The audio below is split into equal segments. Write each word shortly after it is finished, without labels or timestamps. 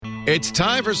It's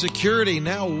time for security.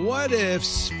 Now, what if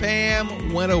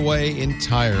spam went away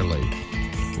entirely?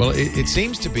 Well, it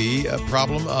seems to be a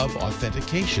problem of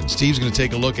authentication. Steve's going to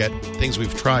take a look at things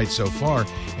we've tried so far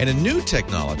and a new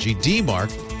technology,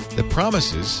 DMARC, that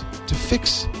promises to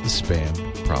fix the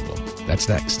spam problem. That's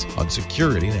next on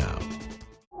Security Now.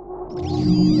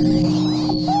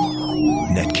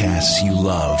 Netcasts you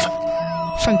love.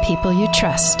 From people you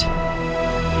trust.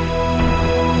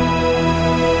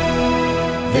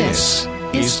 This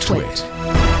is Twit.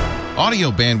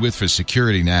 Audio bandwidth for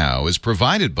Security Now is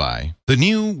provided by the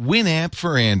new Winamp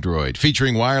for Android,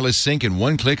 featuring wireless sync and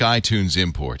one-click iTunes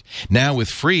import. Now with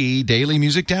free daily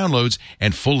music downloads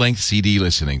and full-length CD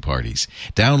listening parties.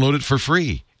 Download it for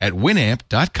free at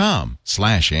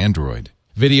winamp.com/Android.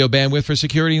 Video bandwidth for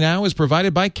Security Now is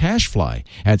provided by CacheFly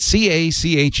at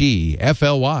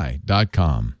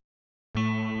CacheFly.com.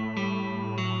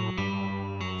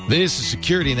 This is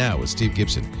Security Now with Steve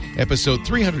Gibson, episode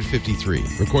 353,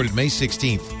 recorded May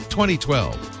 16th,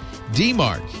 2012.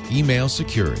 DMARC, email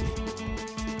security.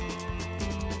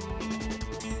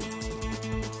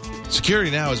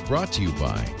 Security Now is brought to you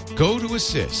by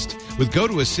GoToAssist. With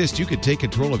GoToAssist, you can take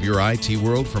control of your IT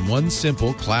world from one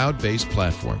simple cloud-based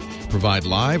platform. Provide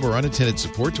live or unattended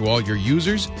support to all your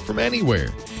users from anywhere.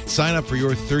 Sign up for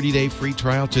your 30-day free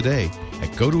trial today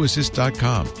at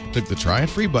GoToAssist.com. Click the Try It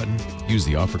Free button. Use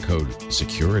the offer code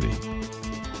SECURITY.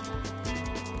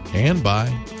 And by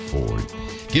Ford,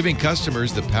 giving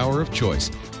customers the power of choice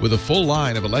with a full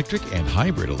line of electric and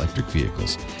hybrid electric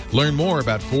vehicles. Learn more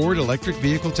about Ford electric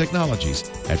vehicle technologies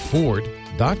at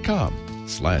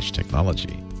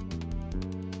Ford.com/technology.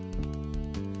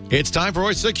 It's time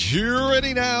for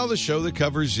Security Now, the show that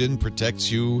covers and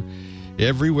protects you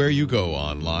everywhere you go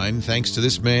online. Thanks to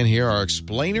this man here, our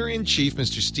explainer-in-chief,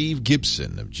 Mr. Steve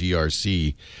Gibson of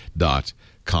GRC.com,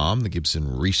 the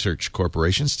Gibson Research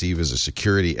Corporation. Steve is a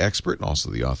security expert and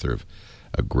also the author of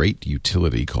a great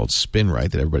utility called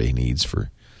SpinRite that everybody needs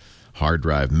for hard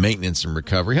drive maintenance and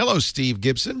recovery. Hello, Steve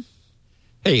Gibson.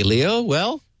 Hey, Leo.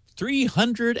 Well,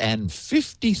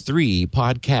 353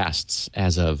 podcasts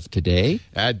as of today.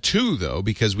 Add 2, though,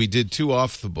 because we did 2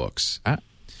 off the books.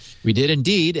 We did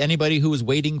indeed. Anybody who was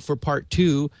waiting for part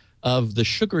 2 of the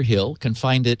Sugar Hill can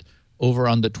find it over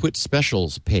on the Twit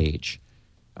Specials page,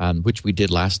 which we did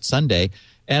last Sunday.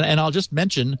 And I'll just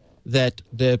mention that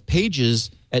the pages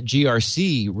at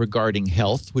GRC regarding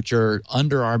health, which are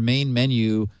under our main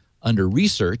menu under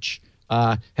research,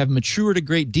 have matured a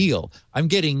great deal. I'm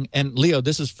getting, and Leo,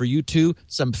 this is for you too,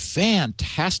 some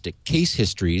fantastic case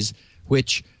histories,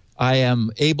 which I am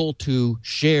able to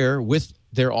share with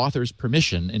their author's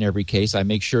permission in every case. I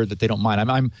make sure that they don't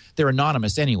mind. They're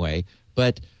anonymous anyway,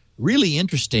 but really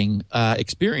interesting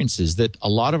experiences that a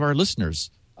lot of our listeners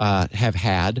have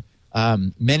had.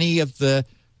 Many of the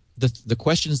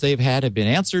questions they've had have been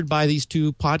answered by these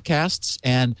 2 podcasts,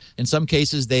 and in some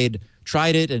cases they'd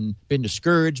tried it and been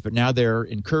discouraged, but now they're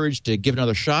encouraged to give it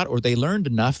another shot, or they learned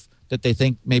enough that they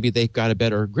think maybe they've got a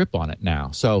better grip on it now.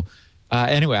 So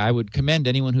anyway, I would commend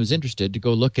anyone who's interested to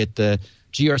go look at the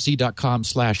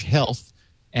grc.com/health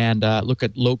and look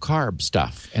at low-carb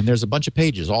stuff. And there's a bunch of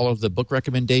pages, all of the book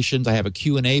recommendations. I have a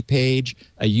Q&A page,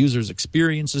 a user's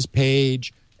experiences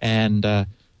page, and a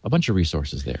bunch of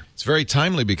resources there. It's very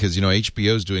timely because, you know,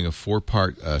 HBO is doing a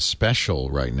 4-part special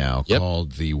right now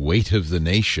called The Weight of the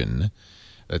Nation.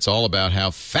 It's all about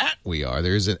how fat we are.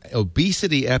 There's an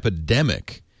obesity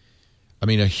epidemic. I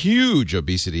mean, a huge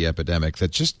obesity epidemic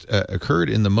that just occurred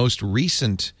in the most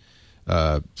recent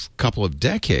couple of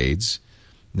decades.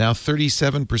 Now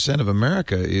 37% of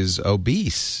America is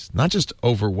obese, not just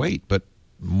overweight, but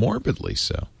morbidly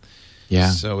so.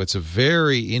 Yeah. So it's a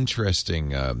very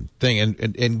interesting thing.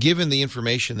 And given the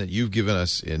information that you've given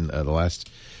us in the last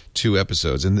 2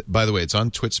 episodes, and by the way, it's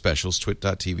on Twit Specials,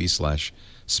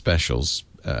 twit.tv/specials,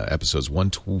 episodes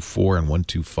 124 and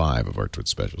 125 of our Twit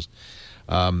Specials.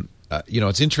 You know,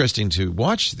 it's interesting to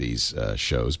watch these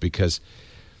shows because,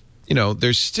 you know,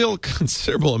 there's still a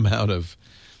considerable amount of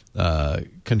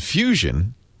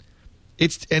confusion.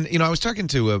 And you know, I was talking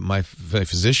to my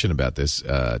physician about this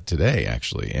today,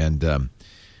 actually, and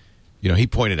you know, he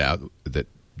pointed out that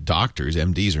doctors,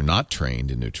 MDs, are not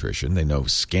trained in nutrition. They know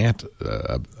scant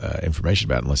information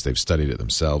about it unless they've studied it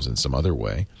themselves in some other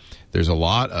way. There's a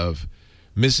lot of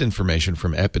misinformation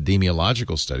from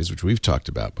epidemiological studies, which we've talked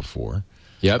about before,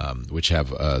 which have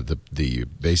the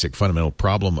basic fundamental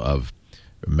problem of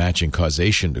matching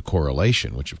causation to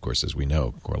correlation, which, of course, as we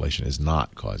know, correlation is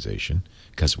not causation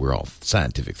because we're all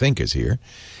scientific thinkers here.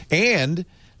 And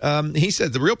he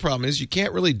said the real problem is you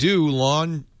can't really do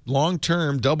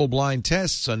long-term double-blind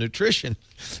tests on nutrition.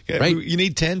 Right. You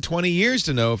need 10, 20 years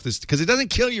to know if this, because it doesn't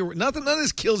kill you. None of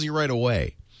this kills you right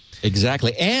away.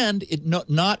 Exactly. And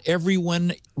not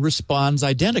everyone responds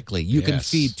identically. You can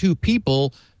feed two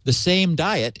people the same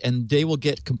diet, and they will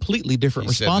get completely different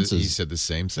responses. He said the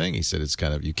same thing. He said it's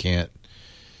kind of, you can't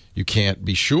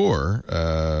be sure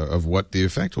of what the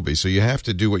effect will be. So you have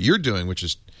to do what you're doing, which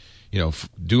is,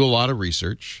 do a lot of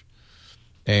research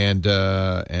and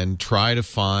try to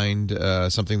find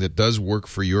something that does work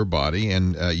for your body.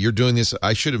 And you're doing this,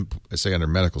 I should say, under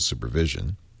medical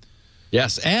supervision.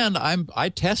 Yes, and I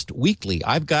test weekly.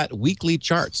 I've got weekly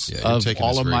charts of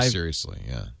all of my seriously.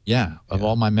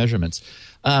 All my measurements.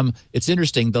 It's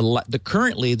interesting.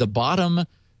 Currently the bottom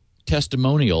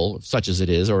testimonial, such as it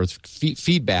is, or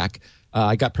feedback,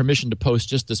 I got permission to post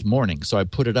just this morning, so I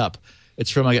put it up.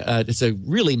 It's from it's a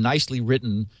really nicely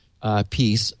written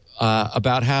piece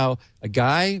about how a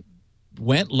guy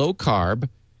went low carb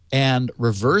and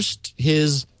reversed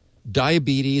his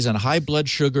diabetes and high blood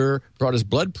sugar, brought his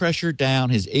blood pressure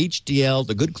down, his HDL,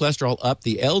 the good cholesterol up,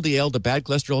 the LDL, the bad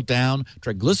cholesterol down,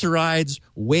 triglycerides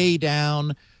way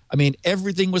down. I mean,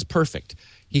 everything was perfect.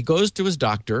 He goes to his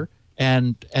doctor,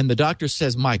 and the doctor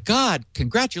says, "My God,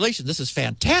 congratulations, this is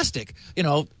fantastic.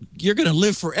 You're going to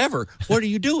live forever. What are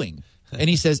you doing?" And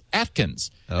he says,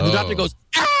 "Atkins." And the doctor goes,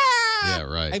 "Ah!" Yeah,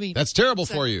 right. I mean, that's terrible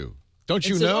for you. Don't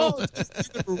you know?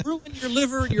 You're going to ruin your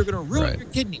liver. You're going to ruin your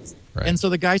kidneys. Right. And so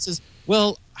the guy says,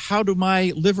 "Well, how do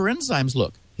my liver enzymes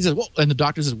look?" He says, "Well," and the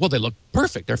doctor says, "Well, they look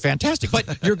perfect. They're fantastic.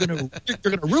 But you're going to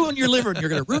ruin your liver, and you're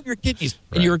going to ruin your kidneys,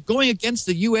 and you're going against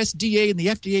the USDA and the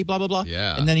FDA, blah blah blah."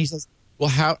 Yeah. And then he says, "Well,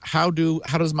 how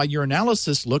does my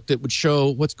urinalysis look that would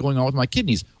show what's going on with my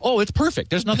kidneys?" "Oh, it's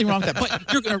perfect. There's nothing wrong with that.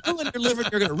 But you're going to ruin your liver.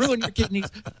 You're going to ruin your kidneys."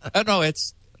 No,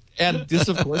 and this,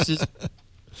 of course,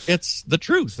 it's the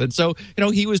truth. And so,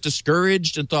 he was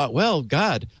discouraged and thought, well,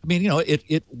 God, I mean,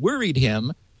 it worried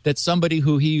him that somebody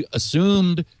who he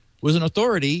assumed was an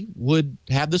authority would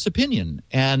have this opinion.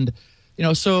 And,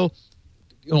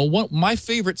 my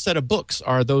favorite set of books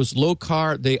are those low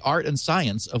carb, the art and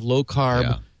science of low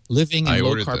carb living and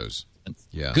low carb. I ordered those.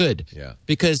 Yeah. Good. Yeah.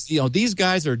 Because, these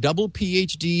guys are double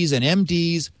PhDs and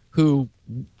MDs who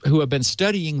have been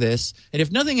studying this. And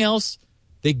if nothing else,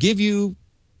 they give you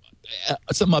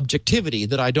some objectivity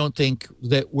that I don't think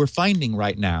that we're finding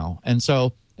right now. And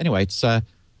so, anyway, it's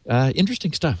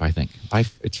interesting stuff, I think.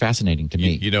 It's fascinating to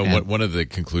me. One of the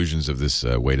conclusions of this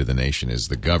Weight of the Nation is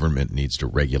the government needs to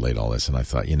regulate all this. And I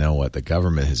thought, the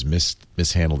government has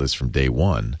mishandled this from day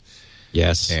one.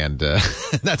 Yes. And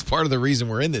that's part of the reason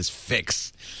we're in this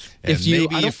fix. And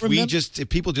if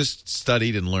people just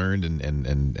studied and learned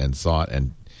and thought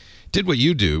and did what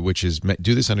you do, which is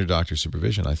do this under doctor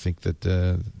supervision, I think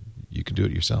that you can do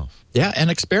it yourself. Yeah, and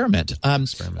experiment.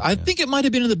 I think it might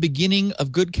have been in the beginning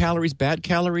of Good Calories, Bad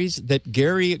Calories that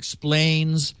Gary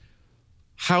explains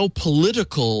how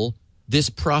political this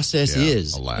process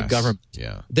is. Alas. The government.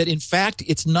 Yeah. That in fact,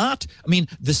 it's not. I mean,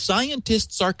 the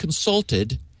scientists are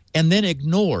consulted and then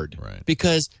ignored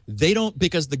because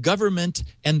the government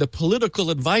and the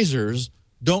political advisors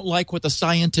don't like what the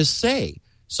scientists say.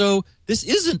 So this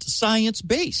isn't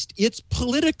science-based. It's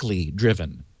politically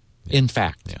driven. In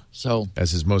fact, so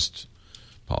as is most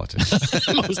politics,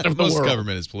 most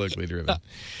government is politically driven.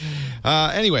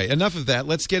 Anyway, enough of that.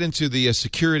 Let's get into the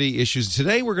security issues.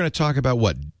 Today, we're going to talk about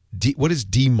what is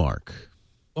DMARC.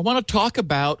 I want to talk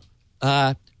about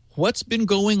what's been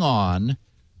going on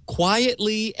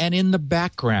quietly and in the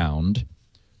background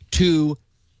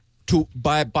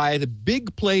by the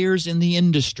big players in the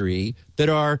industry that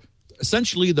are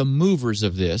essentially the movers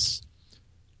of this,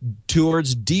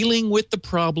 towards dealing with the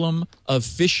problem of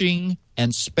phishing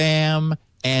and spam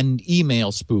and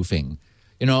email spoofing.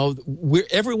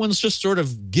 Everyone's just sort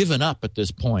of given up at this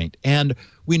point. And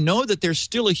we know that there's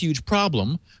still a huge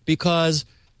problem because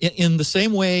in the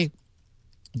same way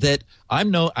that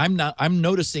I'm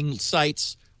noticing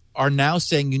sites are now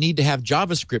saying you need to have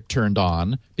JavaScript turned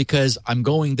on because I'm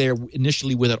going there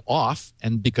initially with it off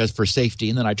and because for safety,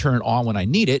 and then I turn it on when I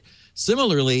need it.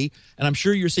 Similarly, and I'm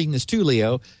sure you're seeing this too,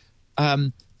 Leo,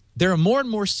 there are more and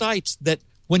more sites that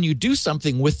when you do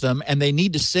something with them and they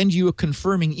need to send you a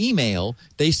confirming email,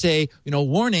 they say,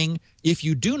 warning, if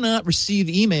you do not receive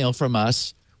email from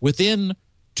us within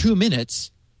 2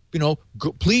 minutes,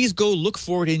 please go look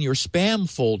for it in your spam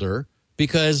folder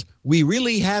because we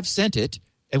really have sent it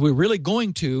and we're really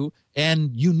going to,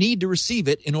 and you need to receive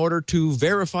it in order to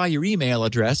verify your email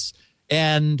address.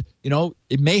 And,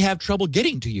 it may have trouble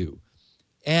getting to you.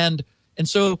 And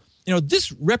so,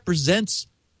 this represents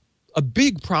a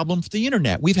big problem for the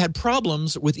internet. We've had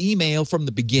problems with email from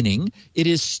the beginning. It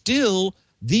is still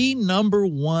the number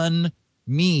one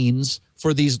means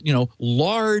for these,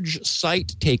 large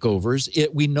site takeovers.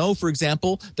 We know, for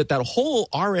example, that whole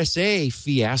RSA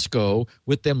fiasco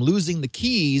with them losing the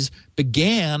keys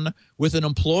began with an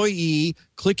employee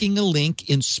clicking a link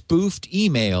in spoofed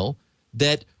email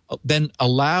that then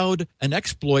allowed an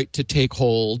exploit to take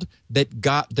hold that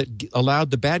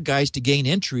allowed the bad guys to gain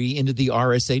entry into the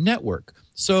RSA network.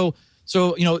 So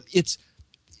it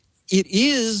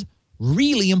is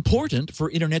really important for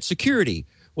internet security.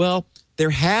 Well, there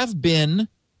have been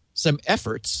some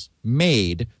efforts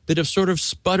made that have sort of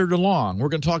sputtered along. We're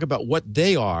going to talk about what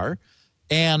they are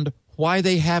and why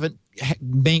they haven't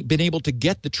been able to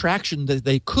get the traction that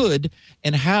they could,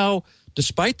 and how,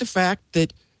 despite the fact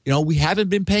that we haven't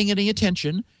been paying any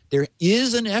attention, there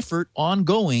is an effort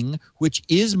ongoing which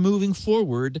is moving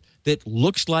forward that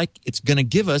looks like it's going to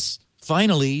give us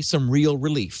finally some real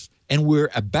relief. And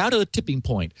we're about at a tipping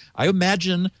point. I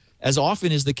imagine, as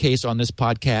often is the case on this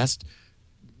podcast,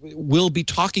 we'll be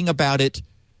talking about it.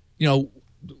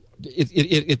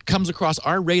 It comes across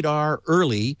our radar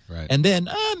early, right, and then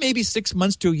maybe 6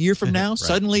 months to a year from now, right,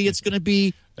 suddenly it's going to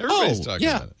be, everybody's talking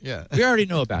about it. Yeah, we already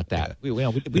know about that.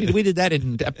 Yeah. We did that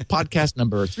in podcast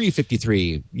number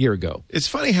 353 a year ago. It's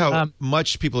funny how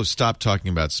much people have stopped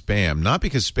talking about spam, not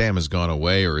because spam has gone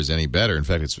away or is any better. In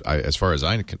fact, it's, as far as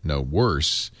I know,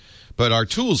 worse. But our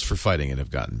tools for fighting it have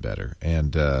gotten better,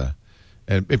 and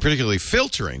particularly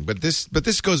filtering. But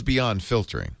this goes beyond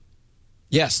filtering.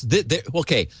 Yes.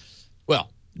 Okay.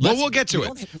 Well, we'll get to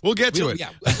it. We'll get to it. Yeah.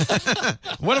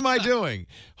 What am I doing?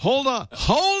 Hold on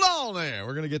there.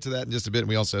 We're going to get to that in just a bit. And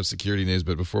we also have security news.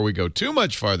 But before we go too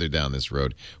much farther down this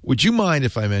road, would you mind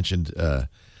if I mentioned, I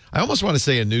almost want to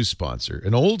say a new sponsor,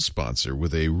 an old sponsor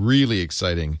with a really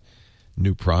exciting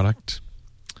new product.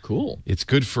 Cool. It's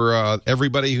good for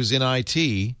everybody who's in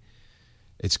IT.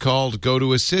 It's called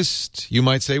GoToAssist. You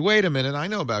might say, wait a minute, I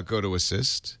know about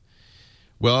GoToAssist.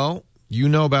 Well, you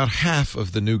know about half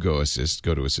of the new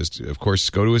GoToAssist. Of course,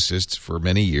 GoToAssist for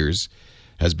many years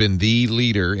has been the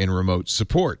leader in remote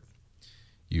support.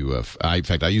 In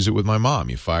fact, I use it with my mom.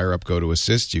 You fire up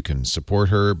GoToAssist. You can support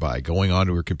her by going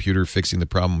onto her computer, fixing the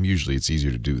problem. Usually it's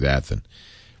easier to do that than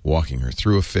walking her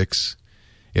through a fix.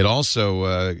 It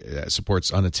also supports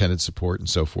unattended support and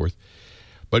so forth.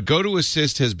 But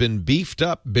GoToAssist has been beefed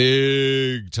up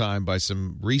big time by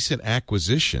some recent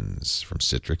acquisitions from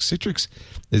Citrix. Citrix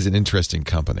is an interesting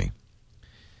company.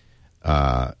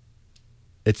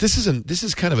 This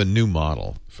is kind of a new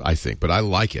model, I think, but I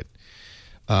like it.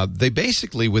 They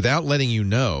basically, without letting you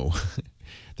know,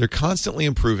 they're constantly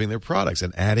improving their products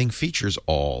and adding features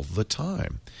all the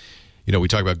time. We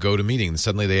talk about GoToMeeting, and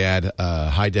suddenly they add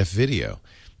high-def video.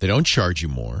 They don't charge you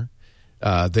more.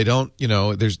 They don't,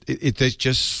 there's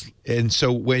just, and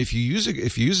so if you use a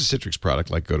Citrix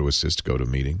product like GoToAssist,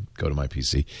 GoToMeeting,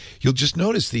 GoToMyPC, you'll just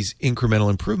notice these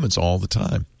incremental improvements all the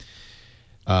time.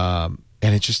 And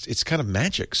it's kind of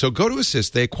magic. So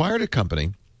GoToAssist, they acquired a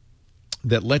company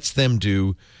that lets them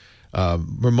do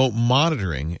remote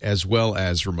monitoring as well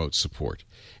as remote support.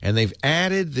 And they've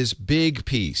added this big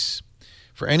piece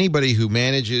for anybody who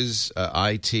manages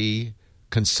IT,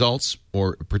 consults,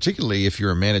 or particularly if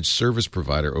you're a managed service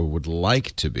provider or would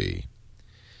like to be.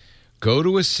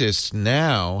 GoToAssist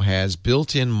now has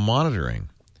built-in monitoring.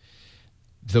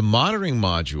 The monitoring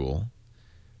module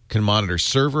can monitor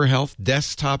server health,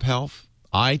 desktop health,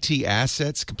 IT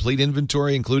assets, complete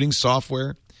inventory, including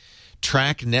software,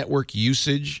 track network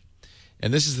usage.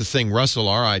 And this is the thing Russell,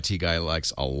 our IT guy,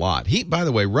 likes a lot. By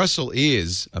the way, Russell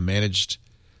is a managed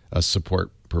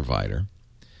support provider.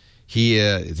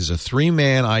 There's a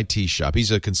 3-man IT shop.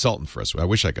 He's a consultant for us. I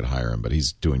wish I could hire him, but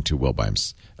he's doing too well by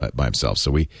himself.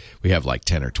 So we have like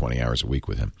 10 or 20 hours a week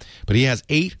with him. But he has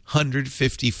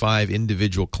 855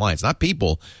 individual clients, not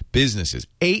people, businesses.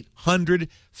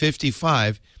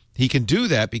 855. He can do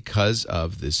that because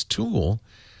of this tool,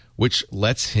 which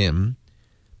lets him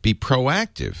be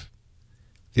proactive.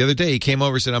 The other day, he came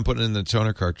over and said, I'm putting in the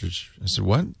toner cartridge. I said,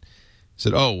 what? He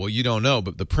said, oh, well, you don't know,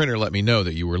 but the printer let me know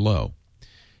that you were low.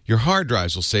 Your hard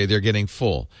drives will say they're getting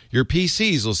full. Your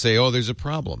PCs will say, oh, there's a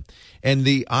problem. And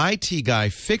the IT guy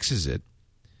fixes it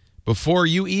before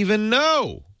you even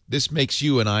know. This makes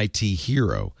you an IT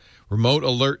hero. Remote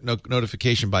alert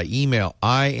notification by email,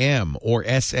 IM, or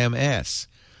SMS.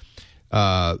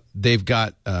 They've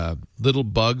got little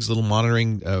bugs, little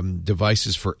monitoring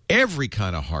devices for every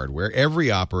kind of hardware,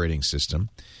 every operating system.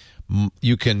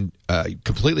 You can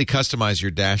completely customize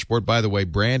your dashboard, by the way,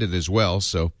 branded as well,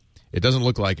 so it doesn't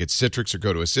look like it's Citrix or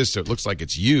GoToAssist, so it looks like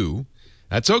it's you.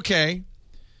 That's okay.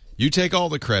 You take all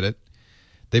the credit.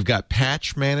 They've got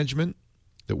patch management.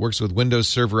 that works with Windows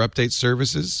Server Update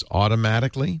services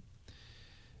automatically.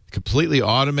 Completely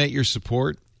automate your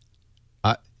support.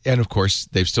 And, of course,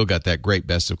 they've still got that great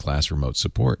best-of-class remote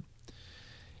support.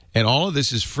 And all of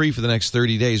this is free for the next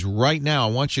 30 days. Right now,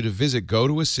 I want you to visit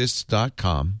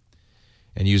gotoassist.com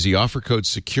and use the offer code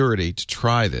SECURITY to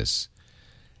try this.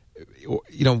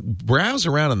 Browse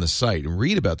around on the site and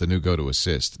read about the new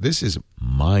GoToAssist. This is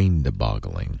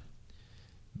mind-boggling.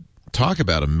 Talk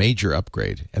about a major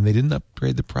upgrade, and they didn't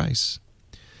upgrade the price.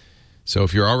 So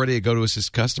if you're already a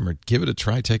GoToAssist customer, give it a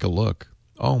try. Take a look.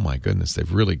 Oh, my goodness.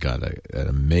 They've really got an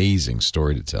amazing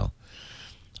story to tell.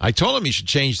 I told them you should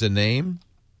change the name,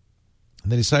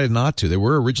 and they decided not to. They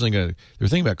were originally they were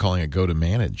thinking about calling it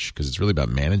GoToManage because it's really about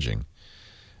managing.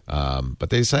 But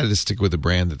they decided to stick with the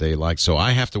brand that they like. So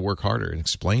I have to work harder and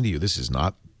explain to you this is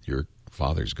not your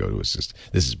father's GoToAssist.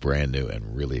 This is brand new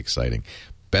and really exciting.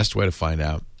 Best way to find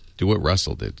out, do what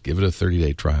Russell did. Give it a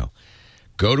 30-day trial.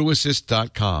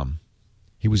 GoToAssist.com.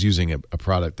 He was using a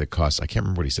product that costs, I can't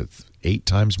remember what he said, 8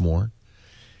 times more.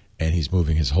 And he's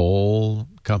moving his whole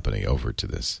company over to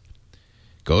this.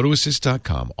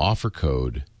 GoToAssist.com. Offer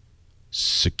code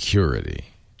SECURITY.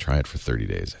 Try it for 30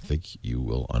 days. I think you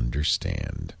will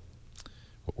understand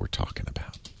what we're talking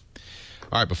about.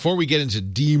 All right, before we get into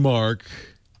DMARC,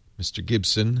 Mr.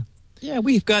 Gibson. Yeah,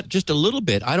 we've got just a little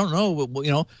bit. I don't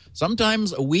know.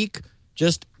 Sometimes a week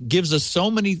just gives us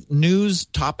so many news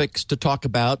topics to talk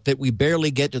about that we barely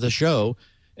get to the show.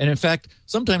 And in fact,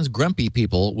 sometimes grumpy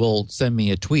people will send me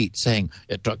a tweet saying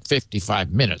it took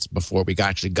 55 minutes before we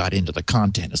actually got into the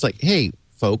content. It's like, hey,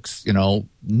 folks,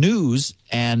 news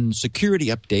and security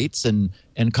updates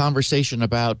and conversation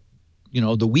about,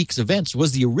 the week's events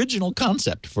was the original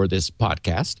concept for this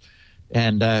podcast.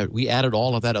 And we added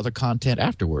all of that other content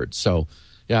afterwards. So,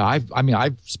 yeah,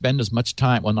 I've spent as much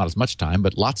time, well, not as much time,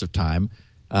 but lots of time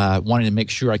wanting to make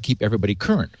sure I keep everybody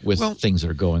current with things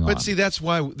that are going on. But see, that's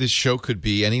why this show could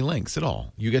be any length at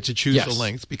all. You get to choose the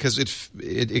length because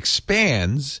it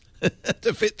expands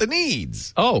to fit the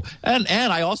needs. Oh, and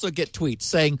I also get tweets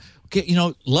saying, okay,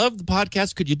 love the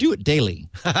podcast. Could you do it daily?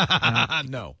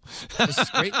 No. Just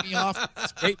scrape me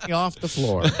off the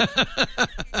floor.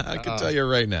 I can tell you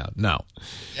right now, no.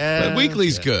 But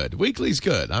weekly's good. Weekly's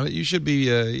good. I mean, you should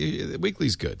be,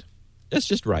 weekly's good. That's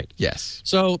just right. Yes.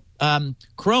 So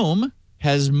Chrome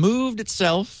has moved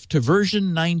itself to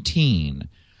version 19.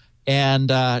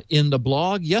 And in the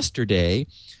blog yesterday,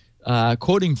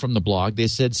 quoting from the blog, they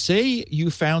said, say you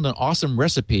found an awesome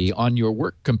recipe on your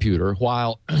work computer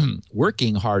while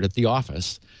working hard at the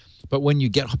office. But when you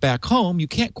get back home, you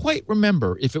can't quite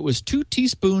remember if it was 2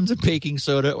 teaspoons of baking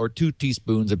soda or 2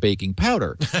 teaspoons of baking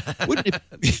powder. Wouldn't it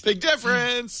big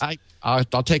difference?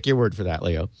 I'll take your word for that,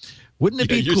 Leo. Wouldn't it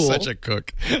be cool? You're such a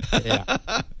cook.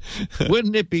 Yeah.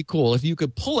 Wouldn't it be cool if you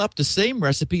could pull up the same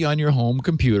recipe on your home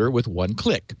computer with one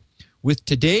click? With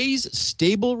today's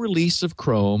stable release of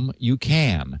Chrome, you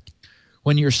can.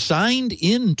 When you're signed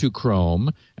into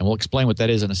Chrome, and we'll explain what that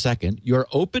is in a second, your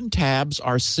open tabs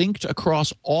are synced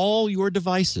across all your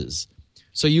devices.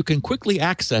 So you can quickly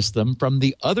access them from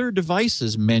the Other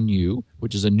Devices menu,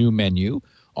 which is a new menu,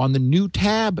 on the New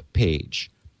Tab page.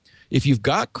 If you've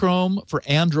got Chrome for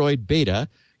Android Beta,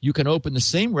 you can open the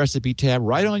same recipe tab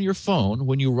right on your phone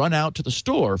when you run out to the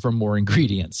store for more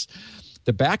ingredients.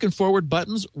 The back and forward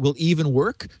buttons will even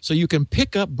work, so you can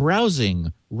pick up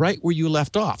browsing right where you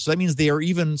left off. So that means they are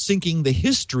even syncing the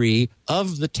history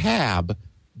of the tab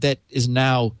that is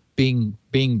now being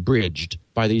bridged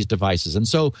by these devices. And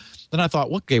so then I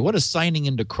thought, okay, what does signing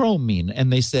into Chrome mean?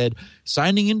 And they said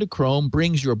signing into Chrome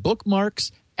brings your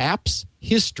bookmarks, apps,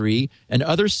 history, and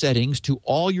other settings to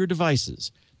all your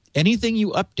devices. Anything you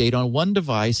update on one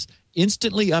device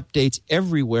instantly updates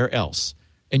everywhere else.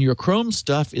 And your Chrome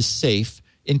stuff is safe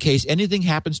in case anything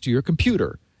happens to your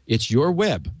computer. It's your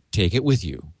web. Take it with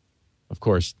you. Of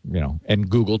course, and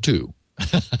Google too.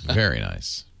 Very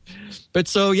nice. But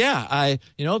so, yeah,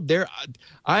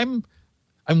 I'm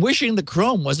wishing the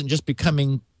Chrome wasn't just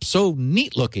becoming so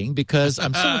neat looking because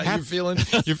I'm so happy.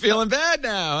 You're feeling bad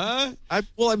now, huh?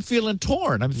 I'm feeling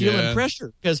torn. I'm feeling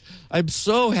pressure because I'm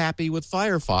so happy with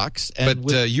Firefox. And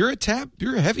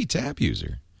you're a heavy tab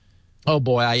user. Oh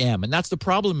boy, I am, and that's the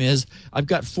problem. Is I've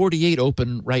got 48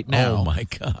 open right now. Oh my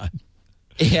god!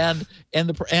 And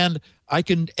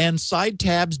side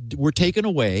tabs were taken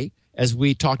away, as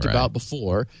we talked about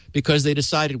before, because they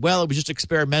decided, well, it was just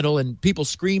experimental, and people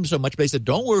screamed so much. But they said,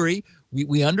 don't worry,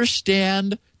 we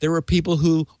understand. There were people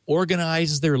who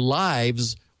organize their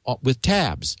lives with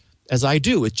tabs, as I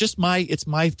do. It's just my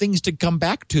things to come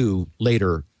back to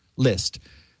later list.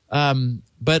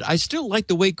 But I still like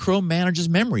the way Chrome manages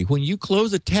memory. When you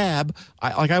close a tab,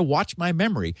 I watch my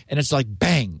memory, and it's like,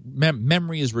 bang,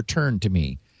 memory is returned to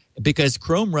me. Because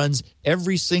Chrome runs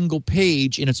every single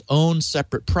page in its own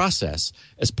separate process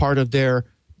as part of their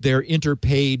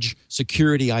interpage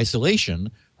security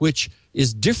isolation, which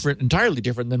is different, entirely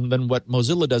different than what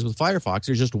Mozilla does with Firefox.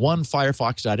 There's just one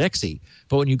Firefox.exe.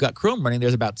 But when you've got Chrome running,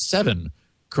 there's about 7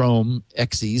 Chrome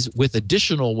exes with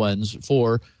additional ones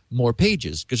for more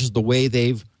pages, because it's the way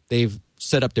they've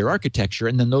set up their architecture.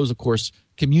 And then those, of course,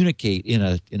 communicate in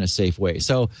a safe way.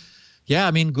 So, yeah,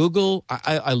 I mean, Google,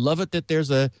 I love it that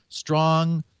there's a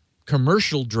strong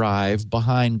commercial drive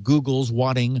behind Google's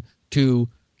wanting to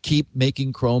keep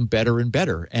making Chrome better and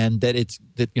better, and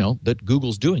that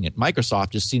Google's doing it.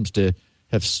 Microsoft just seems to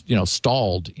have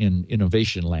stalled in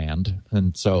innovation land,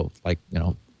 and so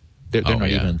they're not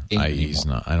even IE's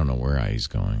not. I don't know where IE's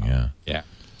going. Yeah.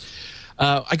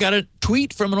 I got a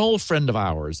tweet from an old friend of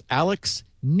ours, Alex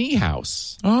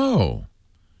Niehaus. Oh,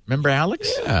 remember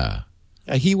Alex? Yeah.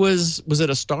 He was at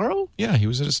Astaro? Yeah, he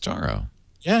was at Astaro.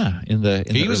 Yeah, He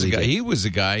was the guy.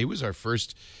 He was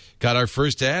got our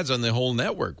first ads on the whole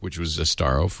network, which was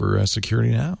Astaro for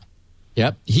Security Now.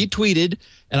 Yep. He tweeted,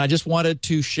 and I just wanted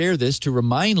to share this to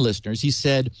remind listeners. He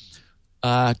said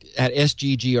at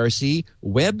SGGRC,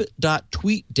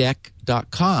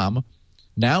 web.tweetdeck.com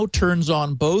now turns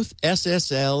on both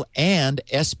SSL and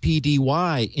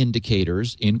SPDY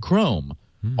indicators in Chrome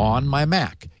on my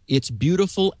Mac. It's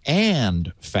beautiful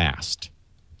and fast.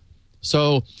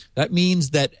 So that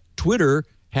means that Twitter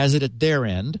has it at their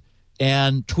end,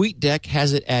 and TweetDeck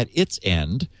has it at its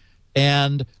end.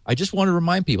 And I just want to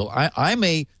remind people, I'm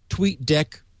a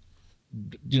TweetDeck,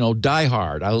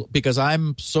 diehard, because I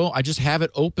just have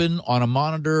it open on a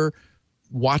monitor,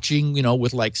 watching,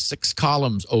 with like 6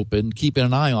 columns open, keeping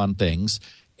an eye on things,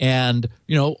 and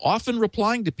often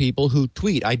replying to people who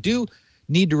tweet. I do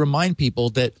need to remind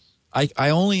people that I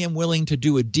only am willing to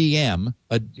do a DM.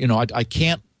 I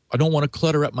don't want to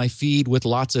clutter up my feed with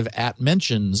lots of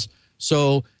 @mentions.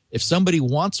 So if somebody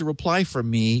wants a reply from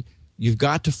me, you've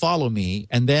got to follow me.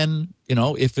 And then,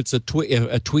 if it's a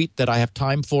tweet that I have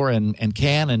time for and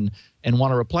can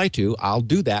want to reply to, I'll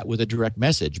do that with a direct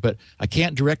message. But I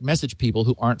can't direct message people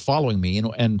who aren't following me,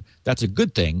 and that's a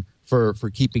good thing for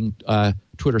keeping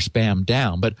Twitter spam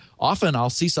down. But often I'll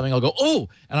see something, I'll go, oh,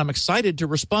 and I'm excited to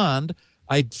respond.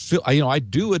 I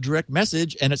do a direct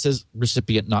message, and it says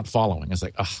recipient not following. It's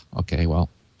like, oh, okay, well,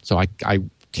 so I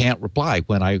can't reply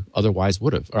when I otherwise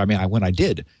would have. Or when I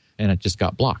did, and it just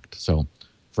got blocked. So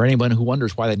for anyone who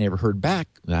wonders why they never heard back,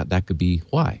 that could be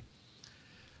why.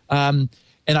 And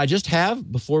I just have,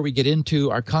 before we get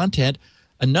into our content,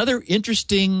 another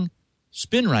interesting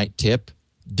SpinRite tip,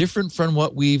 different from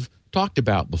what we've talked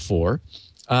about before,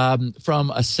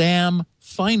 from a Sam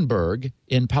Feinberg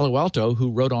in Palo Alto,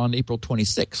 who wrote on April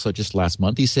 26th, so just last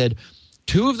month. He said,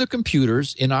 2 of the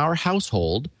computers in our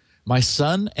household, my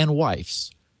son and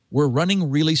wife's, were running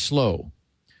really slow.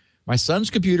 My son's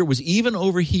computer was even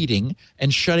overheating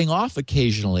and shutting off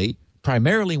occasionally,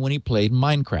 primarily when he played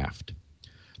Minecraft.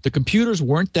 The computers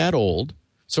weren't that old,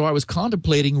 so I was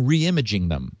contemplating re-imaging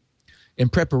them. In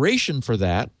preparation for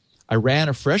that, I ran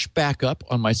a fresh backup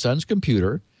on my son's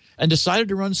computer and decided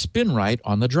to run SpinRite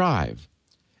on the drive.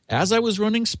 As I was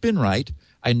running SpinRite,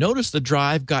 I noticed the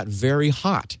drive got very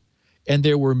hot, and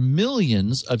there were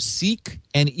millions of Seek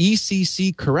and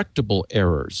ECC correctable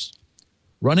errors.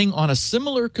 Running on a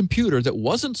similar computer that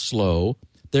wasn't slow,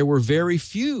 there were very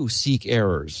few Seek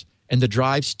errors, and the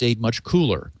drive stayed much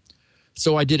cooler.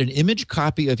 So I did an image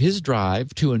copy of his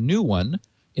drive to a new one,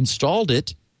 installed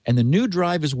it, and the new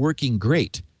drive is working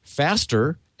great,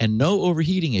 faster, and no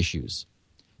overheating issues.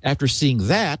 After seeing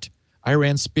that, I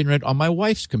ran SpinRite on my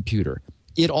wife's computer.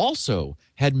 It also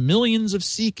had millions of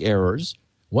Seek errors.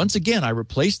 Once again, I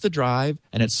replaced the drive,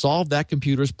 and it solved that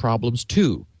computer's problems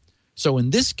too. So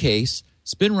in this case,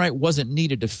 SpinRite wasn't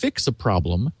needed to fix a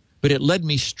problem, but it led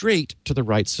me straight to the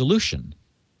right solution.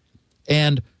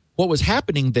 And what was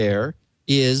happening there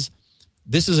is,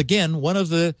 this is again one of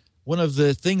the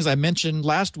things I mentioned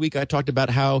last week. I talked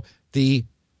about how the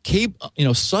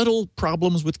subtle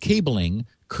problems with cabling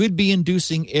could be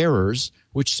inducing errors,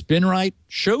 which SpinRite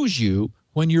shows you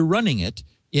when you're running it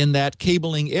in that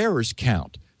cabling errors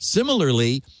count.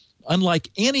 Similarly, unlike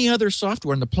any other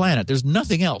software on the planet, there's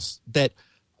nothing else that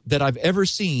I've ever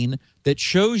seen that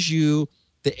shows you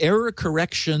the error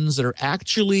corrections that are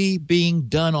actually being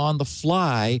done on the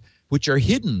fly, which are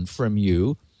hidden from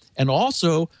you, and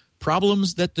also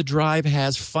problems that the drive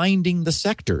has finding the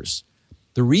sectors.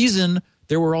 The reason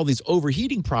there were all these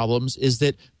overheating problems is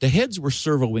that the heads were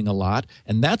servoing a lot,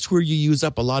 and that's where you use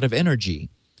up a lot of energy.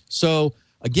 So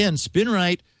again,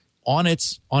 SpinRite on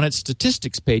its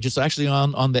statistics page, it's actually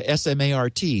on the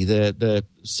SMART, the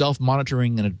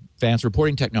self-monitoring and advanced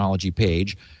reporting technology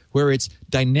page, where it's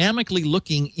dynamically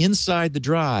looking inside the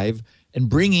drive and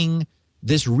bringing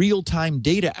this real-time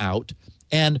data out.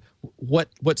 And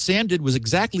what Sam did was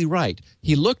exactly right.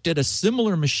 He looked at a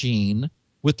similar machine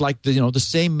with like the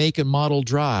same make and model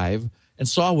drive and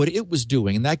saw what it was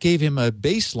doing, and that gave him a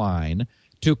baseline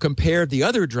to compare the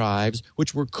other drives,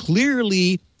 which were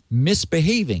clearly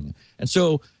misbehaving. And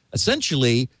so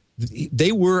essentially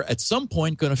they were at some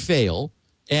point going to fail.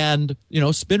 And,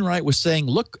 SpinRite was saying,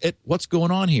 look at what's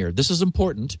going on here. This is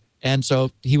important. And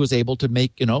so he was able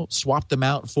to swap them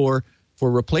out for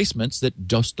replacements that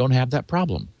just don't have that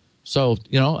problem. So,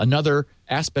 another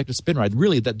aspect of SpinRite,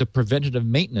 really the preventative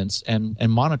maintenance and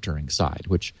monitoring side,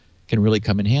 which can really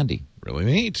come in handy. Really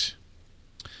neat.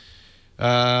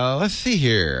 Let's see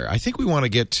here. I think we want to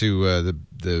get to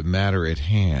the matter at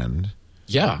hand.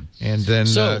 Yeah. And then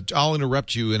I'll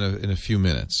interrupt you in a few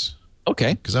minutes.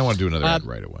 Okay. Because I want to do another ad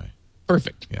right away.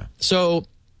 Perfect. Yeah. So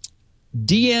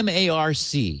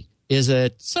DMARC is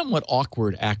a somewhat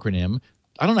awkward acronym.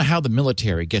 I don't know how the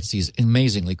military gets these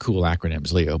amazingly cool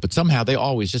acronyms, Leo, but somehow they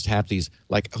always just have these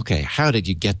okay, how did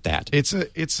you get that? It's a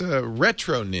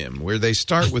retronym where they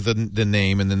start with the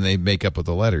name and then they make up what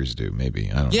the letters do,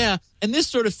 maybe. I don't know. Yeah, and this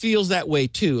sort of feels that way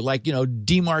too, like,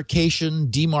 demarcation,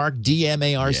 DMARC,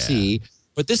 DMARC. Yeah.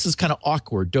 But this is kind of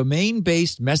awkward.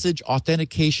 Domain-based message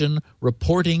authentication,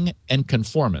 reporting, and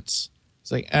conformance.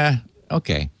 It's like,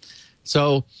 okay.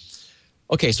 So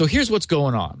here's what's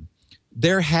going on.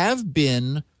 There have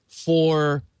been,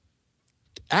 for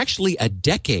actually a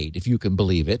decade, if you can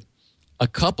believe it, a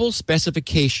couple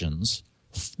specifications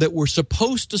that were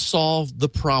supposed to solve the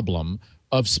problem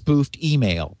of spoofed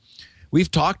email.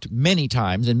 We've talked many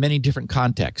times in many different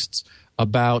contexts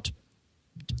about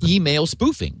email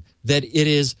spoofing, that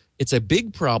it's a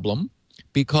big problem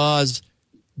because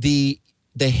the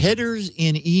headers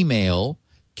in email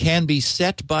can be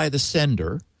set by the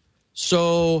sender.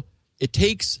 So it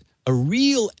takes a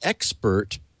real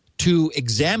expert to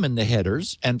examine the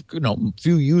headers, and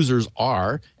few users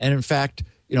are. And in fact,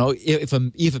 if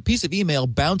a piece of email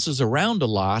bounces around a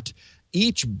lot,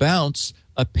 each bounce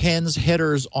appends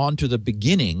headers onto the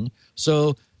beginning.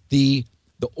 So the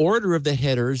order of the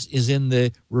headers is in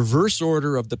the reverse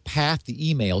order of the path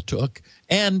the email took,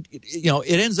 and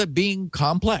it ends up being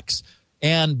complex.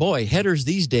 And boy, headers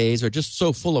these days are just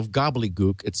so full of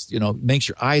gobbledygook. It's makes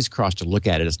your eyes cross to look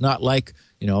at it. It's not like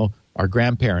our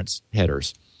grandparents'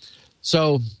 headers.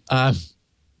 So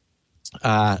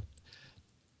the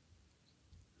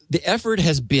effort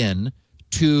has been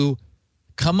to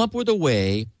come up with a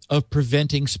way of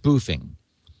preventing spoofing.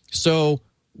 So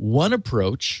one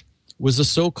approach was the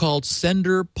so-called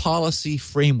Sender Policy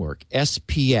Framework,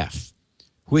 SPF,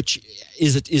 which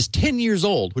is 10 years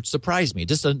old, which surprised me. It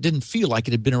just didn't feel like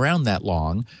it had been around that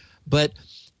long. But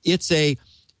it's a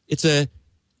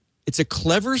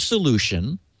clever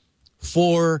solution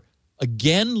for,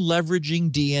 again,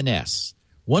 leveraging DNS.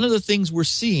 One of the things we're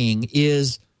seeing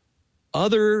is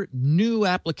other new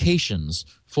applications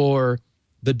for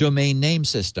the domain name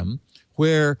system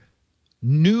where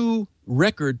new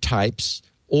record types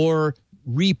or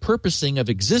repurposing of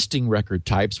existing record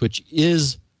types, which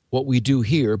is what we do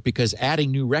here, because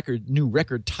adding new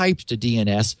record types to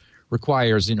DNS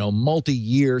requires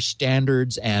multi-year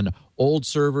standards, and old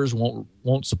servers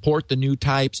won't support the new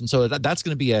types, and so that's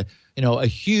going to be a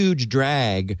huge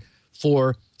drag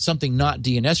for something not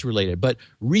DNS related. But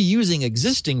reusing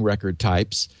existing record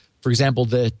types, for example,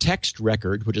 the text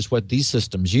record, which is what these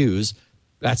systems use,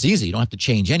 that's easy. You don't have to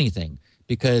change anything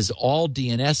because all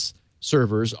DNS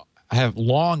servers have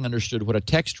long understood what a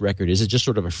text record is. It's just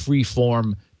sort of a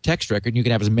free-form text record, and you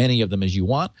can have as many of them as you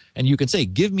want. And you can say,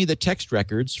 give me the text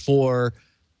records for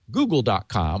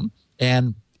google.com,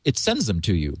 and it sends them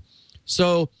to you.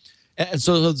 So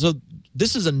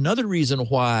this is another reason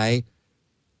why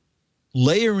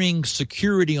layering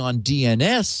security on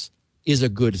DNS is a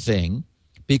good thing,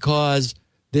 because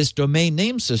this domain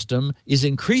name system is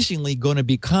increasingly going to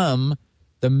become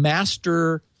the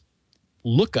master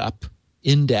lookup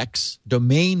index,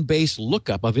 domain-based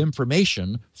lookup of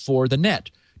information for the net.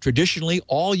 Traditionally,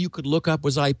 all you could look up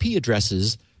was IP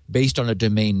addresses based on a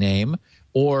domain name,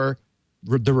 or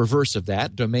the reverse of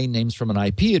that, domain names from an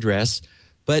IP address.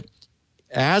 But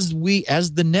as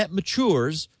the net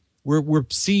matures, we're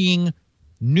seeing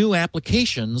new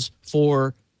applications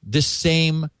for the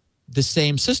same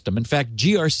system. In fact,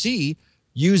 GRC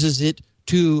uses it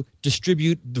to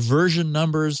distribute the version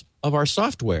numbers of our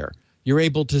software. You're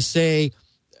able to say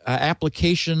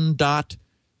application dot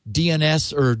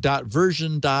DNS or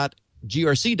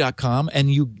 .version.grc.com, and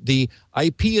the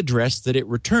IP address that it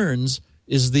returns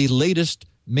is the latest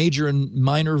major and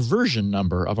minor version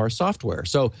number of our software.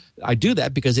 So I do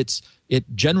that because it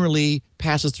generally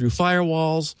passes through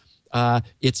firewalls.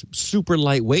 It's super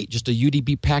lightweight, just a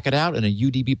UDP packet out and a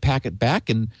UDP packet back,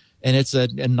 and it's a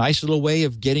nice little way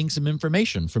of getting some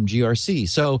information from GRC.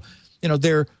 So,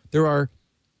 there are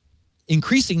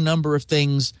increasing number of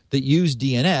things that use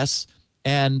DNS,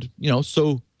 and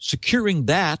so securing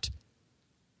that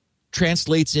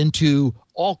translates into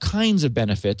all kinds of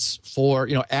benefits for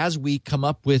as we come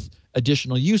up with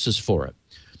additional uses for it.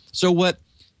 So what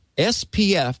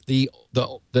SPF, the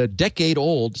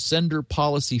decade-old sender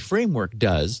policy framework,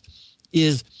 does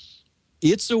is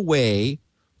it's a way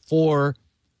for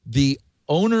the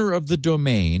owner of the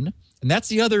domain, and that's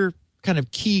the other kind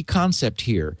of key concept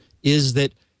here, is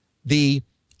that the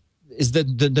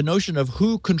notion of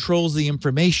who controls the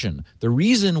information. The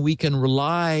reason we can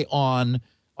rely on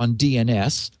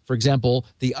DNS, for example,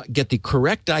 get the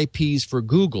correct IPs for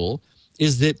Google,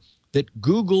 is that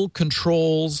Google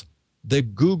controls the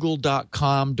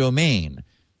google.com domain,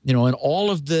 and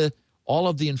all of the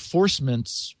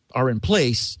enforcements are in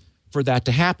place for that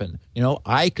to happen.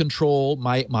 I control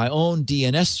my own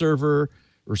DNS server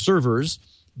or servers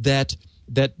that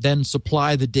then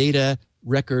supply the data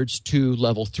records to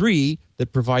level 3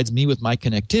 that provides me with my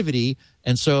connectivity.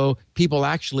 And so people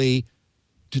actually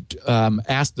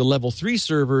ask the level 3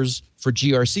 servers for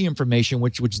GRC information,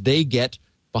 which they get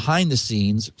behind the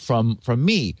scenes from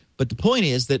me. But the point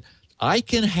is that I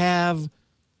can have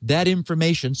that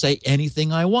information say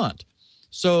anything I want.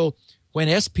 So when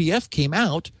SPF came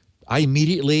out, I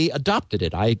immediately adopted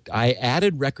it. I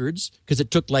added records because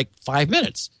it took like 5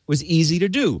 minutes. It was easy to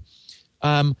do.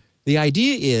 The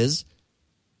idea is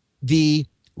the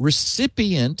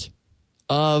recipient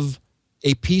of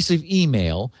a piece of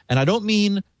email, and I don't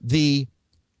mean the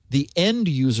end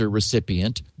user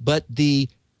recipient, but the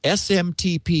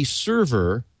SMTP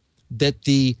server that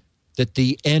the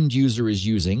end user is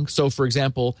using. So, for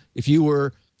example, if you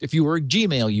were a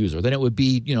Gmail user, then it would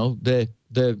be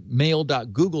the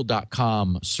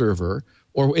mail.google.com server,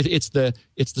 or it's the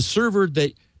server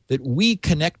that we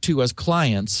connect to as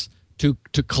clients to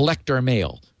collect our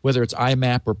mail, whether it's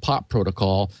IMAP or POP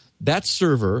protocol. That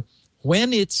server,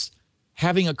 when it's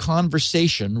having a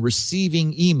conversation,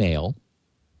 receiving email,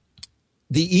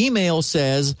 the email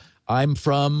says, I'm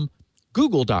from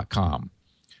google.com.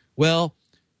 Well,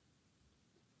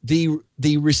 the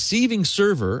receiving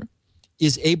server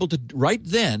is able to right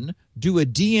then do a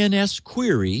DNS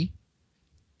query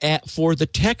for the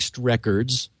text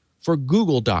records for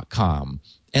google.com.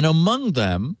 And among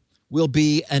them will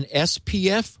be an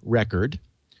SPF record,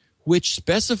 which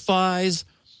specifies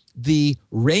the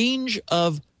range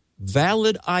of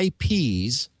valid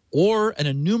IPs or an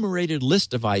enumerated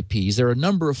list of IPs. There are a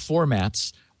number of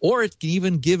formats, or it can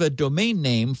even give a domain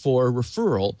name for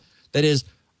referral, that is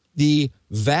the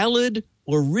valid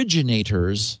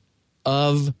originators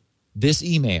of this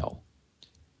email.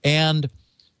 And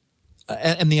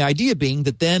the idea being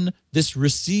that then this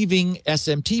receiving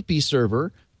SMTP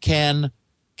server can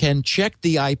check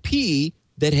the IP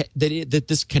that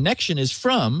this connection is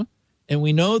from, and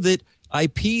we know that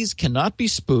IPs cannot be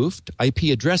spoofed, IP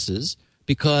addresses,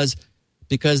 because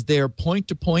they're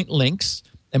point-to-point links,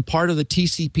 and part of the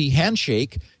TCP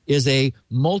handshake is a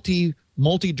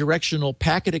multi-directional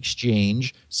packet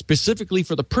exchange specifically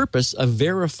for the purpose of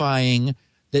verifying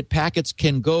that packets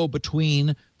can go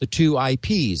between the two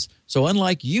IPs. So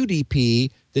unlike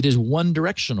UDP that is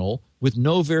one-directional with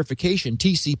no verification,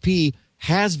 TCP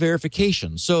has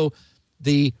verification. So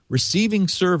the receiving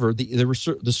server,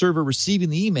 the server receiving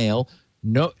the email,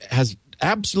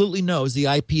 absolutely knows the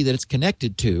IP that it's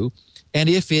connected to, and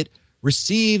if it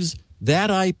receives that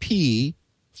IP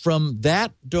from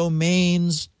that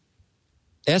domain's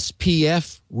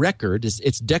SPF record,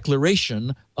 its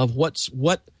declaration of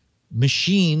what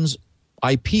machines'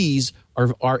 IPs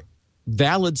are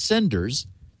valid senders,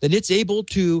 then it's able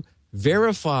to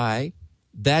verify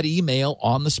that email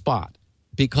on the spot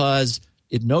because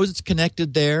it knows it's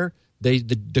connected there.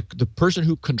 The person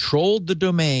who controlled the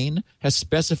domain has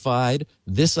specified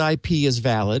this IP is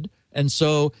valid, and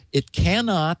so it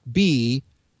cannot be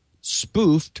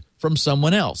spoofed from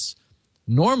someone else.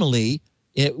 Normally,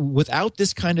 without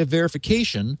this kind of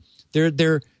verification,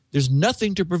 there's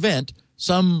nothing to prevent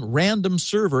some random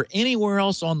server anywhere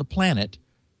else on the planet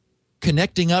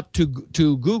connecting up to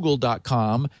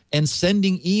google.com and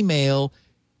sending email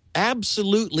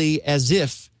absolutely as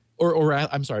if,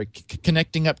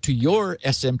 connecting up to your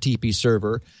SMTP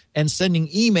server and sending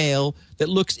email that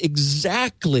looks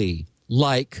exactly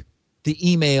like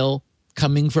the email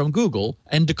coming from Google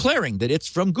and declaring that it's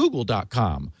from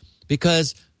google.com,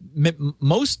 because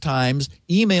most times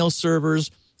email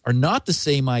servers are not the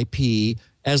same IP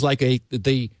as like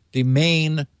the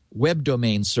main web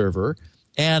domain server,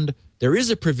 and there is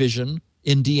a provision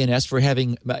in DNS for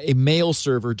having a mail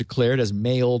server declared as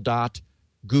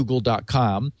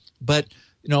mail.google.com. But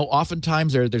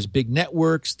oftentimes there's big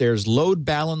networks, there's load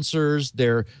balancers,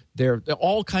 there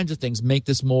all kinds of things make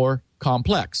this more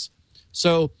complex.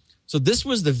 So this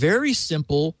was the very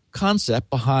simple concept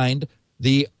behind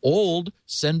the old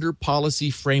sender policy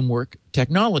framework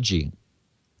technology.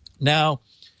 Now,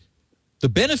 the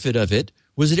benefit of it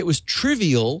was that it was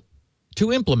trivial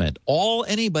to implement. All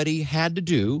anybody had to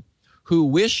do who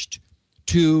wished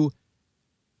to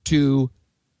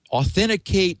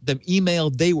authenticate the email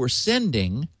they were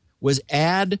sending was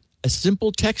add a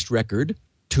simple text record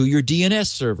to your DNS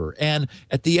server. And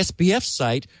at the SPF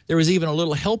site, there was even a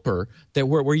little helper that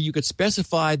where you could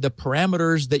specify the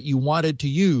parameters that you wanted to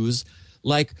use.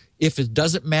 Like, if it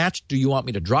doesn't match, do you want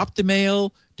me to drop the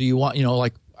mail? Do you want, do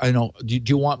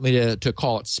you want me to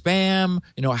call it spam?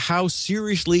 How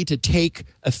seriously to take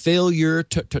a failure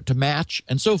to match,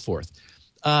 and so forth.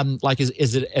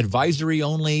 Is it advisory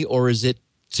only, or is it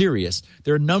serious?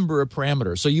 There are a number of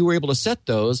parameters. So you were able to set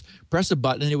those, press a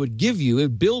button, and it would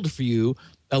build for you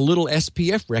a little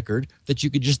SPF record that you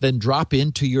could just then drop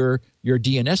into your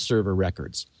DNS server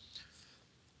records.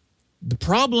 The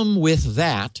problem with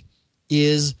that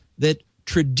is that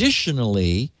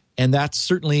traditionally, and that's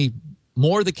certainly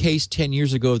more the case 10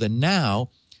 years ago than now,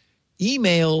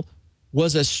 email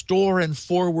was a store and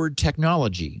forward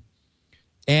technology.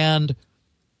 And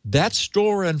that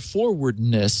store and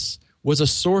forwardness was a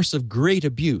source of great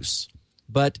abuse.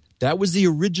 But that was the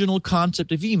original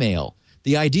concept of email.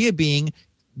 The idea being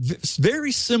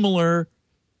very similar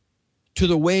to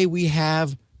the way we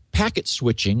have packet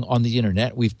switching on the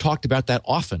internet. We've talked about that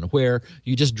often, where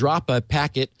you just drop a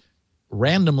packet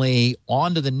randomly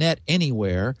onto the net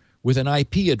anywhere with an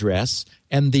IP address,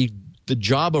 and the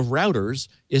job of routers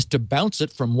is to bounce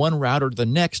it from one router to the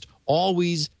next,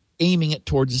 always aiming it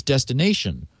towards its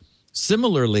destination.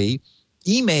 Similarly,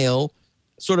 email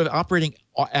sort of operating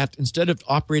instead of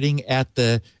operating at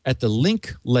the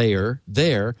link layer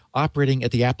there, operating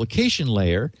at the application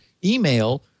layer,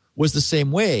 email was the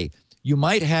same way. You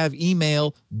might have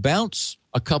email bounce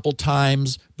a couple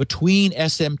times between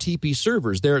SMTP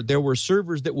servers. There were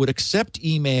servers that would accept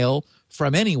email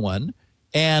from anyone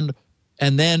and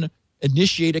then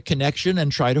initiate a connection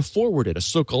and try to forward it, a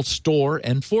so-called store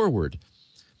and forward.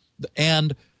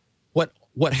 And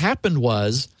what happened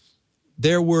was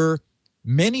there were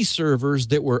many servers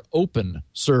that were open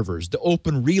servers. The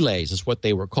open relays is what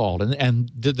they were called.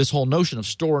 And this whole notion of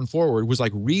store and forward was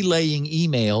like relaying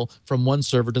email from one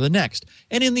server to the next.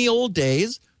 And in the old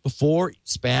days, before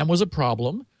spam was a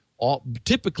problem,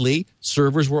 typically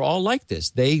servers were all like this.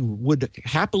 They would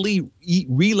happily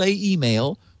relay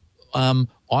email on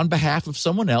behalf of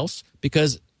someone else,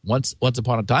 because once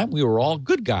upon a time we were all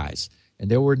good guys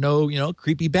and there were no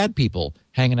creepy bad people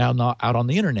hanging out on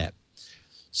the internet.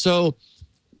 So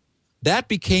that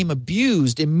became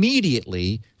abused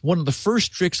immediately. One of the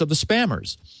first tricks of the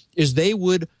spammers is they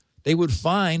would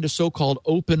find a so-called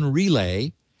open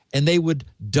relay and they would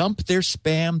dump their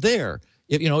spam there.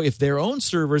 If their own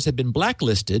servers had been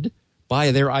blacklisted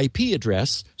by their IP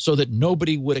address so that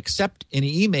nobody would accept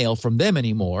any email from them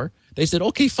anymore, they said,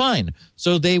 okay, fine.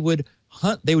 So they would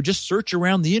just search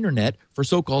around the internet for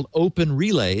so-called open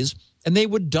relays, and they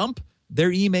would dump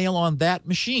their email on that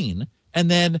machine, and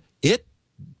then it,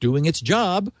 doing its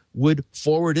job, would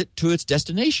forward it to its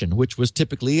destination, which was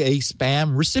typically a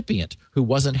spam recipient who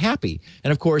wasn't happy.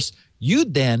 And of course, you,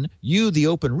 the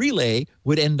open relay,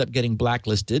 would end up getting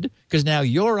blacklisted because now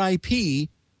your IP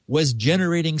was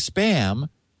generating spam,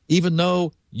 even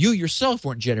though you yourself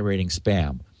weren't generating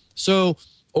spam. So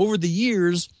over the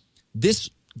years, this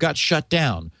got shut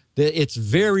down. It's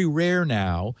very rare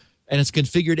now, and it's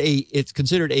considered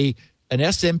an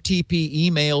SMTP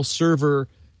email server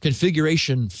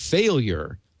configuration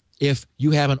failure if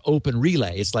you have an open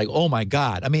relay. It's like, oh my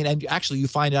God. I mean, and actually you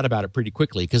find out about it pretty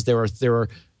quickly because there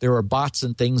are bots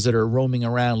and things that are roaming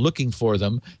around looking for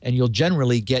them, and you'll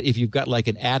generally get, if you've got like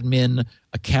an admin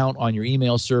account on your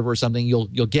email server or something, you'll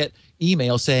get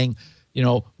email saying,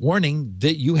 warning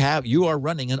that you are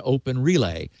running an open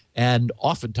relay, and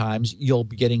oftentimes you'll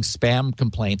be getting spam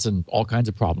complaints and all kinds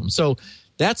of problems. So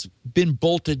that's been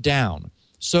bolted down.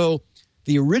 So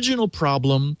the original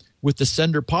problem with the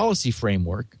sender policy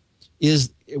framework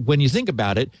is, when you think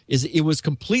about it, is it was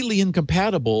completely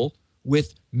incompatible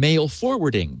with mail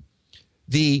forwarding.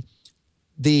 The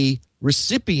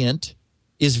recipient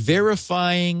is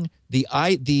verifying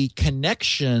the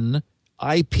connection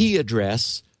IP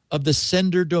address of the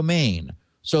sender domain.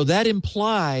 So that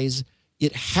implies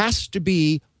it has to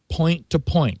be point to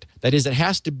point. That is, it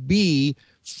has to be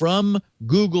from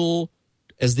Google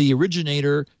as the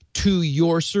originator to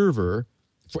your server,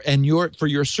 for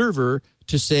your server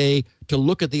to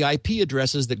look at the IP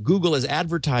addresses that Google is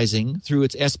advertising through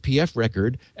its SPF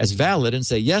record as valid and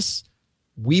say, yes,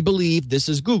 we believe this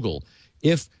is Google.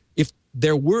 If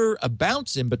there were a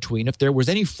bounce in between, if there was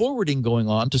any forwarding going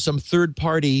on to some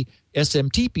third-party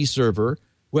SMTP server,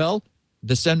 well,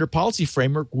 the sender policy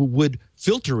framework would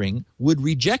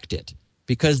reject it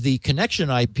because the connection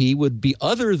IP would be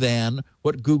other than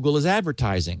what Google is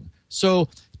advertising. So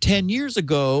 10 years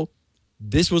ago,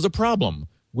 this was a problem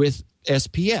with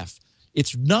SPF.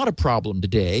 It's not a problem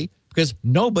today because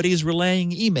nobody is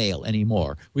relaying email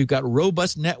anymore. We've got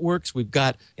robust networks. We've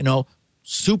got,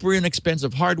 super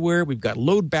inexpensive hardware. We've got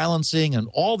load balancing and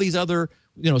all these other,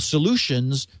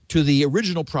 solutions to the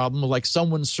original problem, like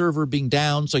someone's server being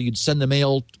down, so you'd send the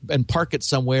mail and park it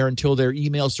somewhere until their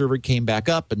email server came back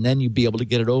up, and then you'd be able to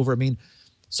get it over. I mean,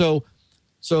 so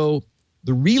the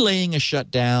relaying is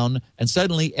shut down, and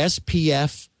suddenly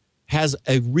SPF has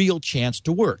a real chance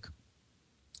to work.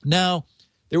 Now,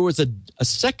 there was a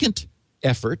second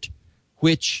effort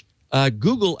which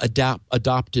Google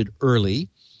adopted early,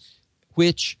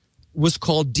 which was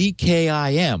called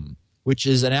DKIM, which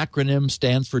is an acronym,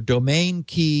 stands for Domain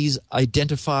Keys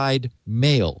Identified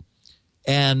Mail.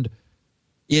 And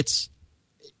it's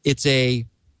a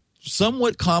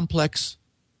somewhat complex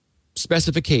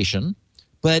specification,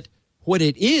 but what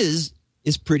it is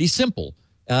pretty simple.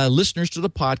 Listeners to the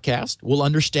podcast will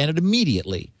understand it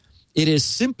immediately. It is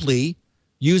simply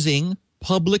using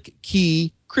public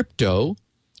key crypto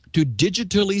to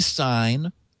digitally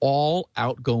sign all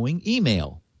outgoing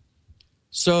email.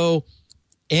 So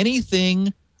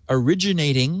anything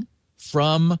originating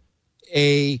from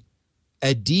a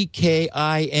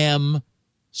DKIM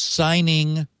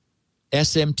signing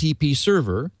SMTP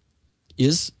server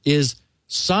is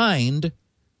signed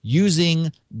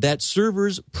using that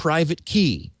server's private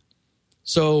key.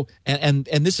 So and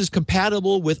this is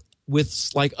compatible with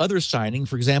like other signing.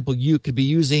 For example, you could be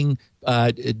using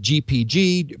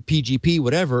GPG, PGP,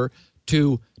 whatever,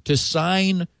 to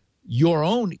sign your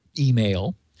own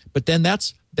email, but then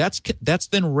that's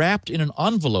then wrapped in an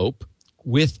envelope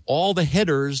with all the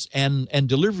headers and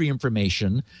delivery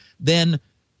information. Then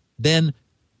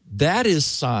that is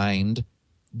signed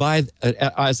by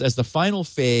as the final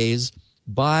phase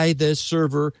by the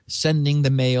server sending the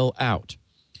mail out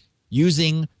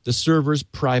using the server's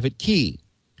private key.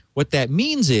 What that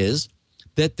means is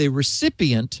that the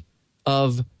recipient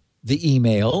of the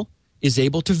email is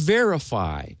able to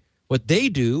verify. What they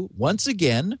do, once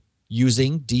again,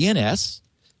 using DNS,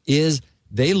 is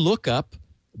they look up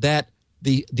that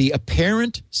the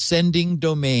apparent sending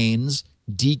domain's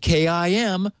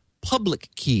DKIM public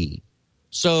key.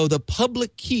 So the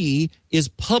public key is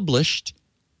published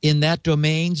in that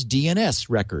domain's DNS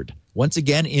record. Once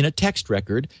again, in a text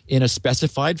record, in a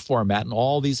specified format, and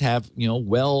all these have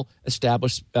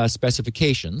well-established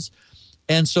specifications.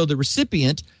 And so the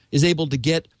recipient is able to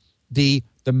get the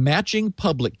matching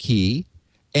public key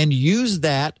and use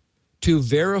that to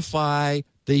verify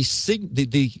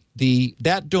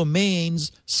that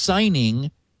domain's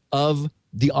signing of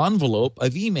the envelope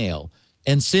of email.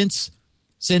 And since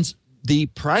the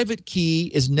private key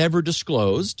is never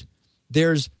disclosed,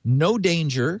 there's no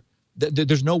danger.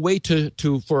 There's no way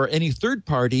for any third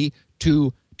party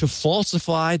to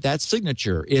falsify that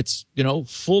signature. It's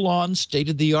full on state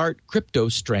of the art crypto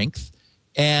strength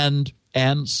and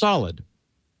solid.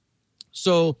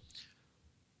 So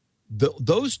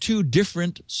those two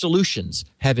different solutions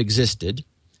have existed,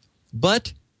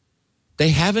 but they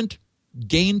haven't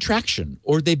gained traction,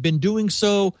 or they've been doing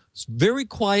so very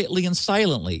quietly and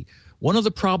silently. One of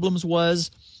the problems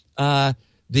was the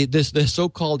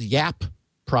so-called YAP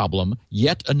problem,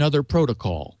 yet another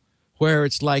protocol, where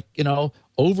it's like,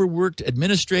 overworked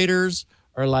administrators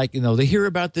are like, they hear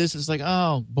about this. It's like,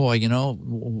 oh boy,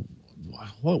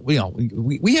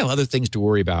 we have other things to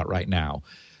worry about right now.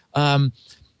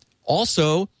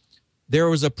 Also, there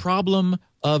was a problem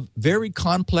of very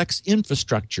complex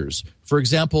infrastructures. For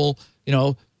example,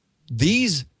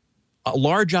 these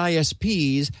large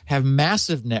ISPs have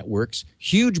massive networks,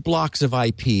 huge blocks of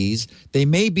IPs. They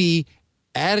may be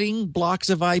adding blocks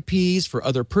of IPs for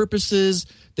other purposes.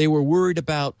 They were worried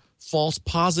about false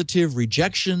positive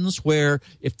rejections, where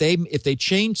if they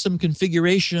change some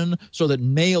configuration so that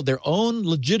their own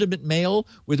legitimate mail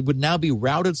would now be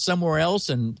routed somewhere else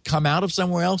and come out of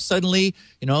somewhere else, suddenly,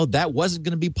 that wasn't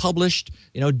going to be published.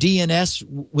 DNS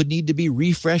would need to be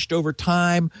refreshed over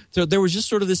time. So there was just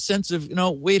sort of this sense of,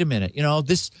 wait a minute,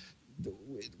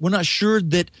 we're not sure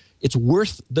that it's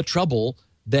worth the trouble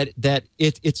that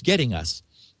it's getting us.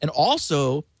 And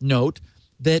also note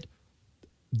that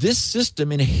this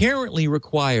system inherently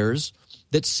requires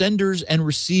that senders and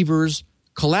receivers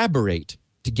collaborate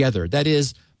together. That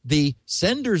is, the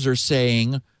senders are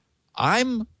saying,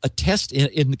 in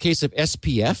the case of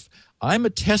SPF, I'm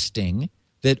attesting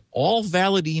that all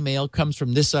valid email comes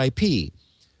from this IP.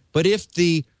 But if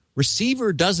the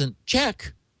receiver doesn't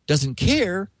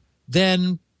care,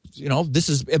 then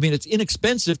it's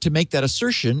inexpensive to make that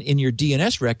assertion in your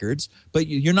DNS records, but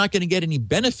you're not going to get any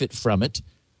benefit from it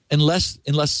unless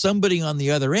somebody on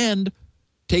the other end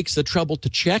takes the trouble to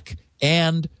check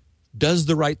and does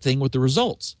the right thing with the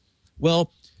results.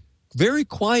 Well, very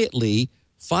quietly,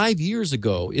 5 years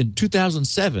ago in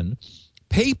 2007,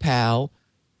 PayPal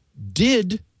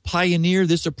did pioneer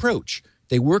this approach.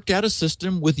 They worked out a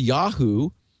system with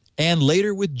Yahoo and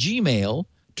later with Gmail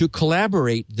to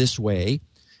collaborate this way,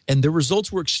 and the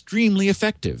results were extremely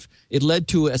effective. It led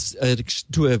to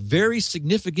a very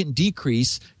significant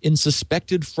decrease in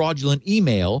suspected fraudulent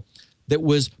email that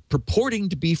was purporting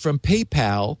to be from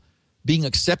PayPal being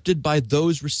accepted by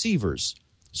those receivers.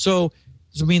 So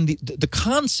the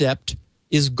concept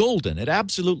is golden. It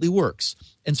absolutely works.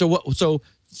 And so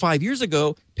 5 years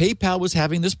ago, PayPal was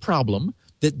having this problem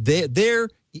that their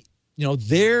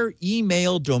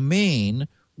email domain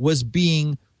was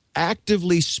being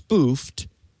actively spoofed,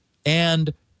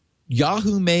 and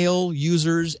Yahoo Mail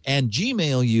users and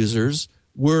Gmail users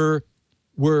were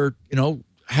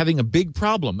having a big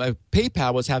problem.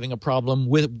 PayPal was having a problem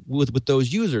with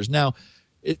those users. Now,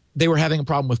 they were having a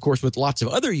problem, of course, with lots of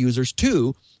other users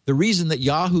too. The reason that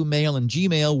Yahoo Mail and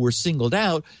Gmail were singled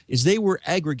out is they were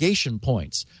aggregation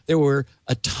points. There were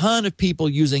a ton of people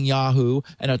using Yahoo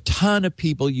and a ton of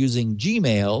people using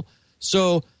Gmail.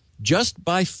 So just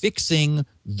by fixing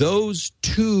those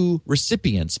two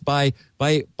recipients, by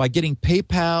getting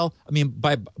PayPal,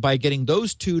 by getting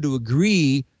those two to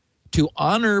agree to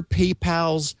honor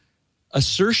PayPal's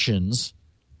assertions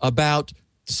about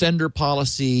sender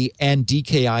policy and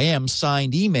DKIM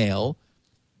signed email,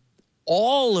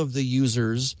 all of the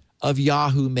users of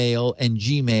Yahoo Mail and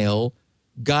Gmail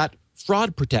got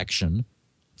fraud protection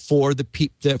for the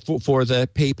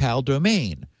PayPal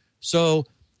domain. So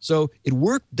it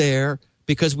worked there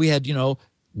because we had,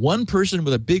 one person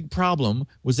with a big problem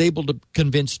was able to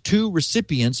convince two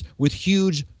recipients with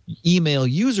huge email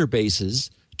user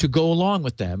bases to go along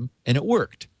with them, and it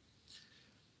worked.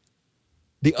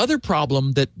 The other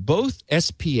problem that both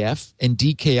SPF and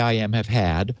DKIM have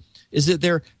had is that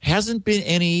there hasn't been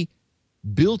any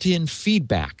built-in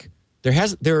feedback.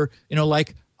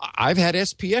 I've had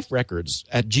SPF records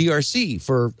at GRC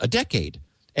for a decade,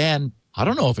 and I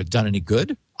don't know if it's done any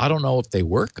good. I don't know if they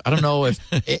work. I don't know if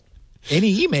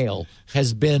any email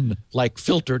has been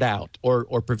filtered out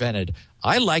or prevented.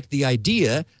 I like the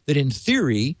idea that in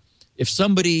theory, if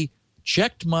somebody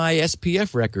checked my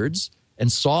SPF records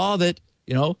and saw that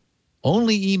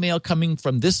only email coming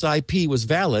from this IP was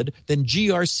valid, then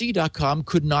grc.com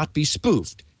could not be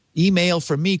spoofed. Email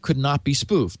from me could not be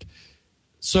spoofed.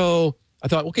 So I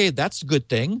thought, okay, that's a good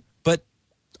thing, but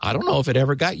I don't know if it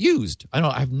ever got used.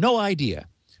 I have no idea.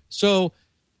 So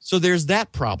there's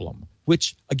that problem,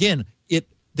 which again,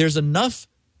 there's enough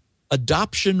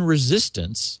adoption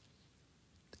resistance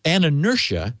and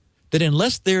inertia that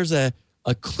unless there's a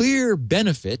clear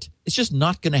benefit, it's just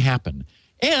not going to happen.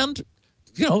 And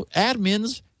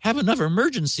admins have enough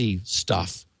emergency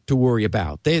stuff to worry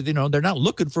about. They're not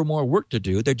looking for more work to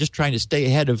do. They're just trying to stay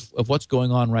ahead of what's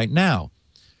going on right now.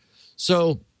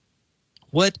 So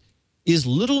what is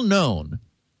little known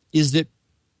is that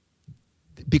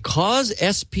because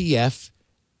SPF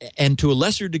and to a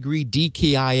lesser degree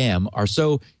DKIM are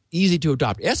so easy to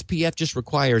adopt, SPF just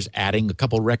requires adding a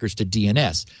couple records to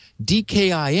DNS.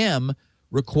 DKIM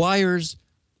requires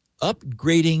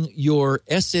upgrading your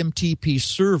SMTP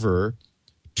server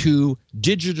to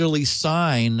digitally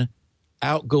sign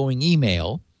outgoing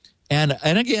email. And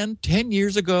again, 10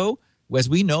 years ago, as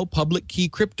we know, public key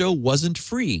crypto wasn't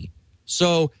free.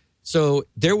 So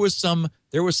there was some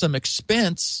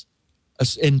expense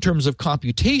in terms of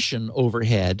computation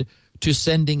overhead to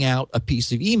sending out a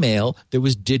piece of email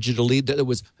that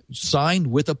was signed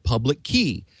with a public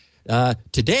key.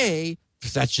 Today,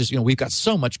 that's just, we've got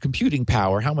so much computing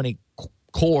power. How many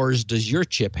cores does your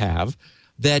chip have?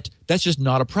 that's just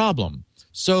not a problem.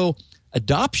 So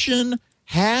adoption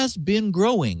has been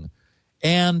growing.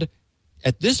 And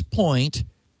at this point,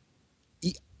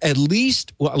 at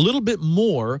least a little bit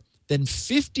more than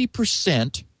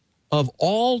 50% of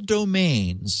all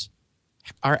domains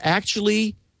are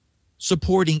actually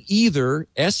supporting either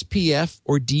SPF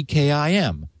or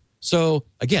DKIM. So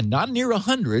again, not near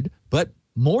 100, but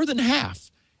more than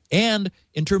half. And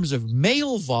in terms of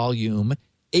mail volume,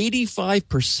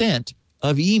 85%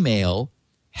 of email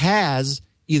has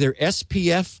either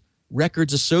SPF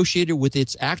records associated with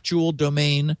its actual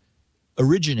domain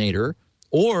originator,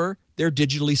 or they're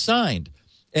digitally signed.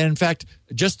 And in fact,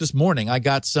 just this morning, I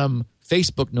got some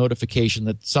Facebook notification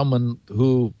that someone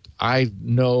who I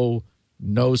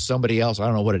knows somebody else. I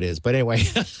don't know what it is, but anyway,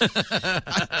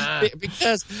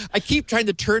 because I keep trying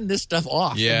to turn this stuff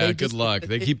off. Yeah, good luck.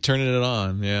 They keep turning it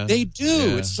on. Yeah, they do.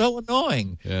 Yeah. It's so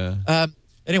annoying. Yeah.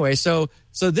 Anyway, so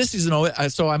this is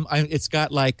it's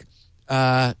got like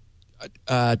DKIM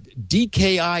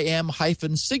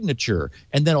 -signature,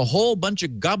 and then a whole bunch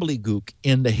of gobbledygook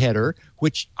in the header,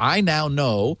 which I now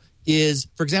know is,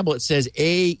 for example, it says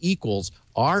A equals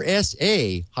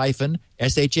RSA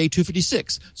 -SHA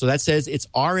 256. So that says it's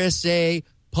RSA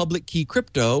public key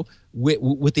crypto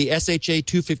with the SHA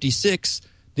 256,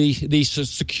 the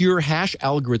secure hash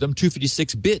algorithm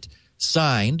 256-bit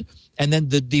signed. And then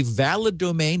the valid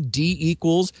domain D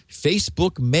equals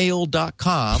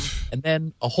facebookmail.com, and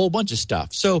then a whole bunch of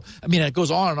stuff. So, I mean, it goes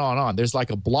on and on and on. There's like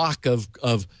a block of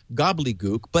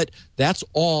gobbledygook, but that's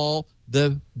all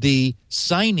the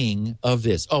signing of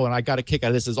this. Oh, and I got a kick out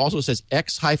of this. It also says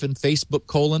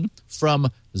x-facebook :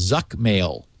 from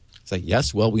Zuckmail. It's like,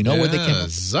 yes, well, we know where they came from.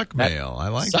 Zuckmail. I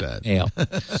like Zuckmail.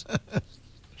 that.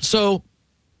 So,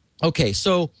 okay,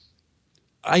 so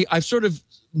I've sort of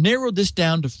narrowed this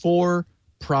down to 4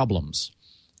 problems.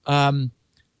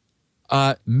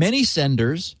 Many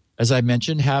senders, as I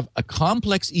mentioned, have a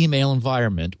complex email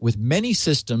environment with many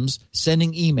systems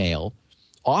sending email,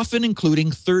 often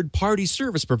including third-party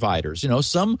service providers.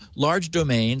 Some large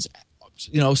domains,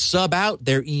 sub out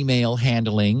their email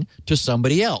handling to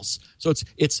somebody else. So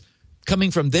it's coming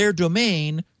from their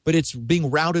domain, but it's being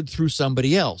routed through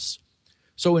somebody else.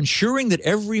 So ensuring that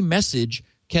every message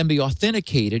can be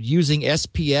authenticated using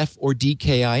SPF or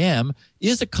DKIM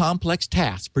is a complex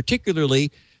task, particularly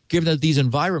given that these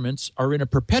environments are in a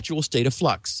perpetual state of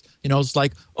flux. It's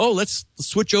like, oh, let's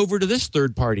switch over to this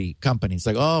third-party company. It's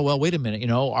like, oh, well, wait a minute,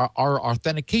 our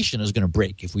authentication is going to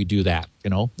break if we do that,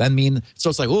 so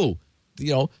it's like, oh,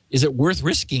 is it worth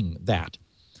risking that?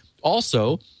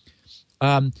 Also,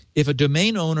 if a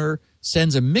domain owner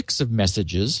sends a mix of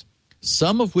messages,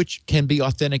 some of which can be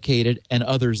authenticated and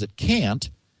others that can't,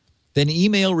 then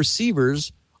email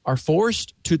receivers are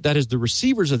forced to, that is, the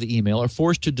receivers of the email are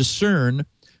forced to discern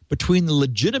between the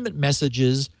legitimate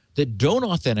messages that don't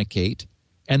authenticate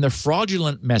and the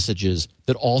fraudulent messages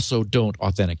that also don't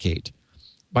authenticate.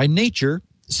 By nature,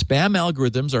 spam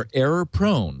algorithms are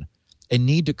error-prone and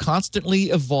need to constantly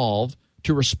evolve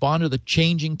to respond to the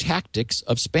changing tactics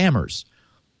of spammers.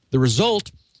 The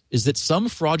result is that some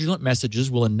fraudulent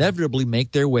messages will inevitably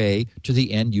make their way to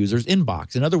the end user's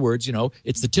inbox. In other words,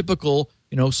 it's the typical,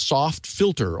 soft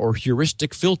filter or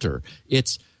heuristic filter.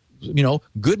 It's,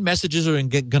 good messages are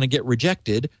going to get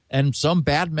rejected, and some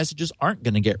bad messages aren't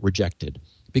going to get rejected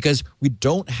because we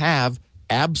don't have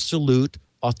absolute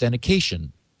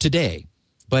authentication today.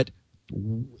 But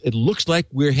it looks like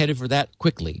we're headed for that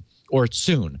quickly or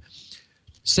soon.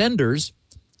 Senders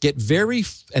get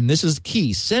and this is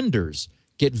key, senders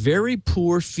get very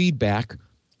poor feedback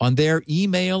on their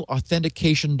email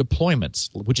authentication deployments,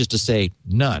 which is to say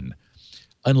none.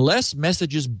 Unless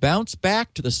messages bounce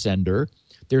back to the sender,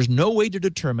 there's no way to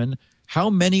determine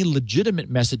how many legitimate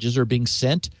messages are being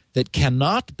sent that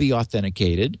cannot be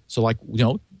authenticated. So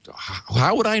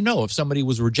how would I know if somebody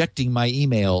was rejecting my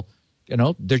email?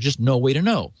 There's just no way to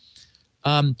know.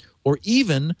 Or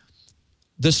even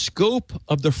the scope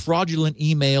of the fraudulent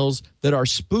emails that are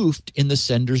spoofed in the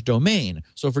sender's domain.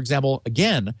 So, for example,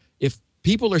 again, if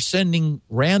people are sending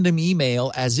random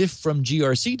email as if from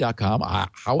grc.com,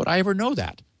 how would I ever know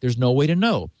that? There's no way to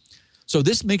know. So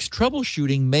this makes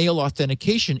troubleshooting mail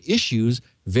authentication issues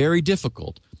very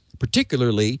difficult,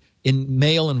 particularly in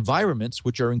mail environments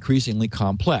which are increasingly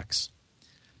complex.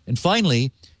 And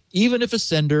finally, even if a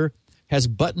sender has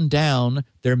buttoned down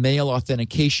their mail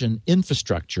authentication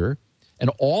infrastructure and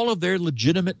all of their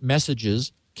legitimate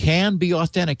messages can be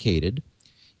authenticated,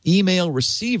 email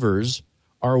receivers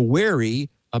are wary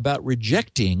about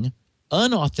rejecting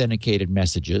unauthenticated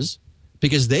messages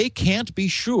because they can't be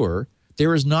sure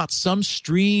there is not some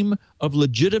stream of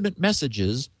legitimate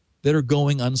messages that are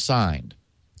going unsigned.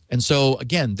 And so,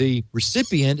 again, the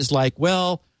recipient is like,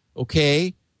 well,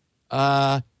 okay,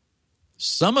 some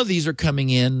of these are coming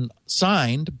in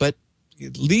signed, but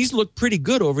these look pretty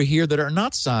good over here that are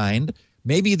not signed.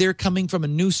 Maybe they're coming from a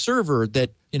new server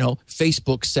that,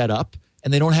 Facebook set up,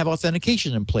 and they don't have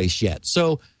authentication in place yet.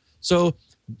 So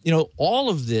all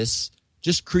of this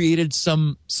just created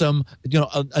some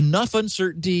enough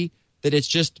uncertainty that it's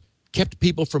just kept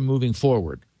people from moving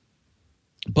forward.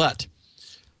 But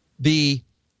the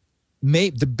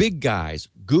big guys,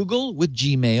 Google with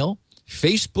Gmail,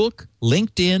 Facebook,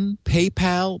 LinkedIn,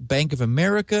 PayPal, Bank of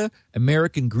America,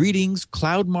 American Greetings,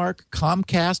 CloudMark,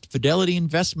 Comcast, Fidelity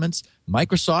Investments,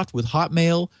 Microsoft with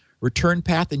Hotmail,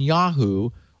 ReturnPath, and Yahoo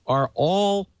are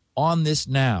all on this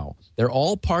now. They're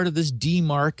all part of this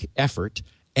DMARC effort,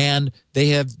 and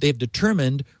they've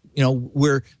determined,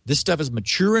 where this stuff is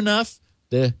mature enough,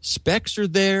 the specs are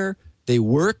there, they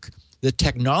work, the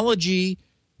technology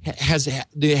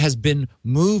has been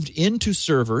moved into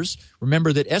servers.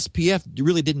 Remember that SPF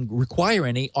really didn't require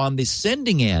any on the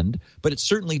sending end, but it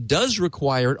certainly does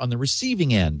require it on the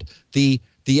receiving end. The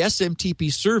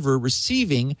SMTP server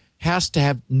receiving has to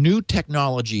have new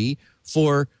technology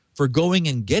for going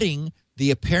and getting the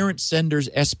apparent sender's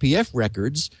SPF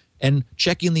records and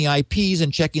checking the IPs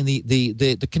and checking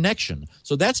the connection.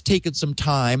 So that's taken some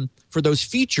time for those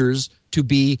features to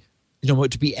be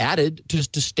added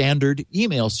to standard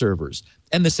email servers.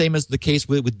 And the same is the case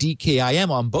with DKIM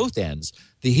on both ends.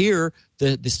 The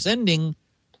sending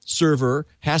server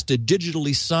has to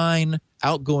digitally sign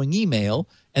outgoing email,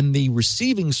 and the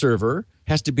receiving server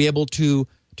has to be able to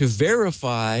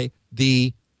verify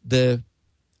the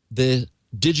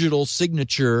digital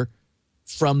signature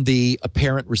from the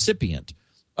apparent recipient.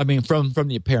 I mean, from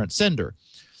the apparent sender.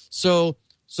 So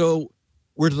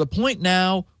we're to the point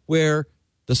now where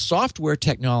the software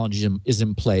technology is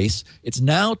in place. It's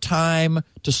now time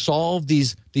to solve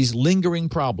these lingering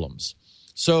problems.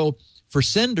 So for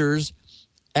senders,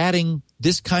 adding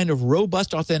this kind of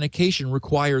robust authentication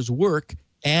requires work,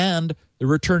 and the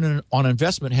return on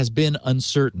investment has been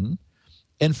uncertain.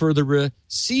 And for the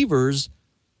receivers,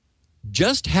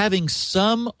 just having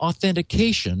some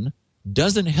authentication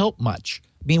doesn't help much.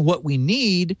 I mean, what we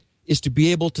need is to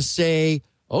be able to say,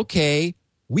 okay,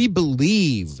 we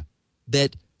believe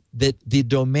that the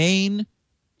domain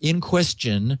in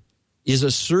question is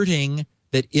asserting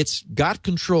that it's got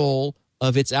control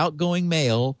of its outgoing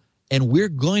mail, and we're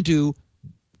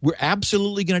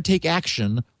absolutely going to take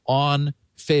action on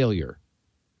failure.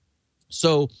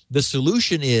 So the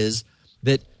solution is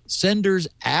that senders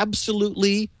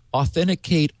absolutely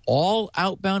authenticate all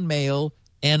outbound mail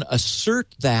and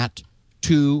assert that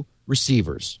to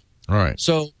receivers. All right.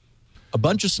 So a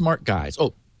bunch of smart guys.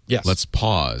 Oh, yes. Let's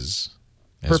pause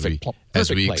as we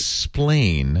place.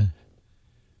 explain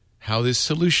how this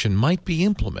solution might be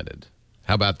implemented.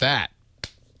 How about that?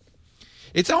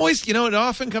 It's always, it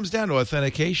often comes down to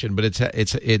authentication, but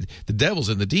the devil's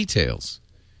in the details.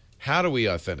 How do we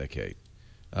authenticate?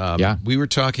 We were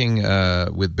talking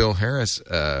with Bill Harris,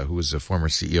 who was a former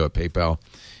CEO at PayPal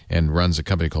and runs a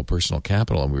company called Personal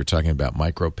Capital, and we were talking about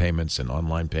micropayments and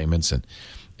online payments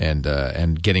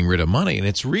and getting rid of money. And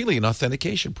it's really an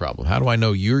authentication problem. How do I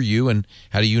know you're you, and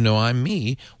how do you know I'm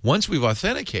me? Once we've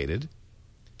authenticated,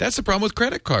 that's the problem with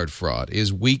credit card fraud,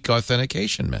 is weak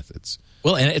authentication methods.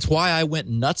 Well, and it's why I went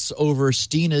nuts over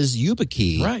Stina's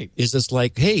YubiKey. Right. Is this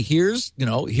like, hey, here's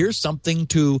something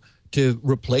to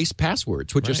replace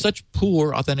passwords, which are such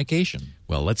poor authentication.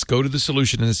 Well, let's go to the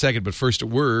solution in a second, but first a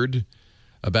word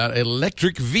about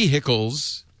electric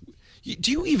vehicles.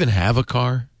 Do you even have a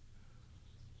car?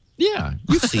 Yeah,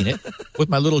 you've seen it with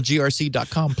my little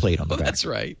grc.com plate on the back. That's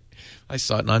right. I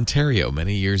saw it in Ontario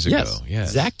many years ago. Yes,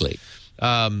 exactly.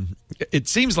 It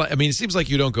seems like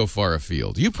you don't go far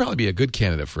afield. You'd probably be a good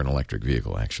candidate for an electric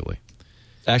vehicle, actually.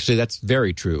 Actually, that's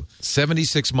very true.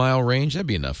 76-mile range, that'd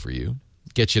be enough for you.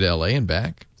 Get you to L.A. and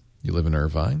back. You live in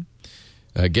Irvine.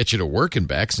 Get you to work and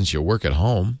back, since you work at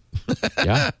home.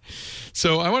 Yeah.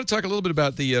 So I want to talk a little bit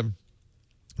about the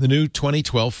new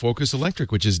 2012 Focus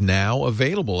Electric, which is now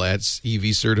available at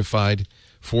EV certified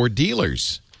for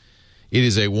dealers. It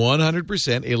is a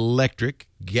 100% electric,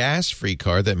 gas-free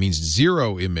car. That means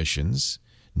zero emissions,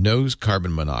 no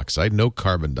carbon monoxide, no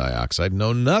carbon dioxide,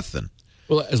 no nothing.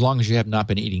 Well, as long as you have not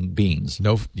been eating beans.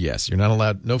 Yes, you're not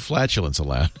allowed. No flatulence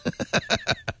allowed.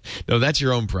 No, that's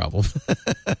your own problem.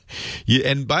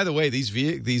 And by the way, these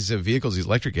vehicles, these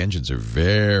electric engines, are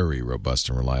very robust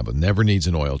and reliable. Never needs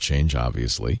an oil change,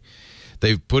 obviously.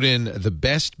 They've put in the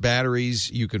best batteries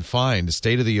you can find,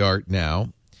 state of the art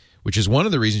now, which is one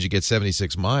of the reasons you get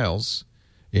 76 miles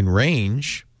in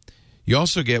range. You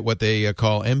also get what they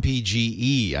call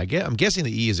MPGE. I'm guessing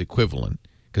the E is equivalent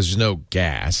because there's no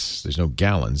gas, there's no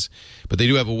gallons, but they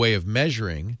do have a way of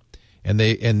measuring, and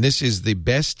this is the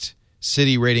best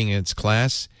city rating in its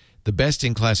class, the best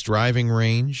in class driving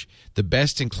range, the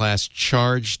best in class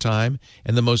charge time,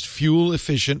 and the most fuel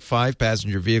efficient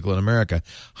 5-passenger vehicle in America.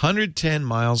 110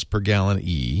 miles per gallon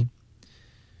E.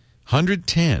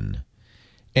 110.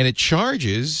 And it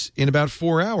charges in about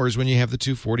 4 hours when you have the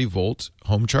 240-volt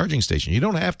home charging station. You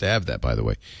don't have to have that, by the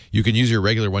way. You can use your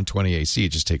regular 120 AC.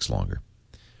 It just takes longer.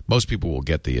 Most people will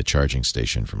get the charging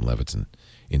station from Leviton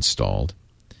installed.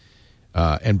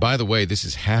 And by the way, this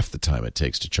is half the time it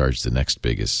takes to charge the next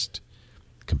biggest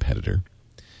competitor.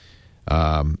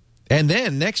 And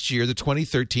then next year, the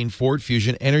 2013 Ford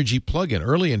Fusion Energy Plug-in,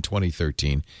 early in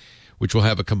 2013, which will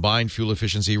have a combined fuel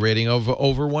efficiency rating of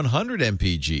over 100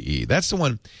 mpge. That's the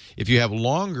one, if you have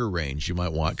longer range, you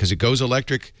might want, because it goes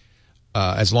electric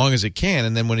as long as it can,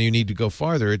 and then when you need to go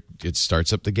farther, it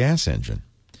starts up the gas engine.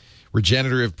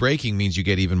 Regenerative braking means you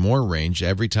get even more range.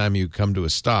 Every time you come to a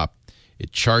stop,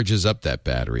 it charges up that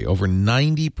battery. Over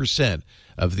 90%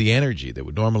 of the energy that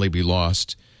would normally be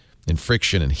lost in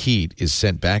friction and heat is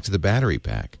sent back to the battery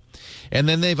pack. And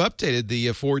then they've updated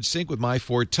the Ford Sync with My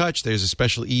Ford Touch. There's a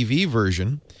special EV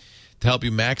version to help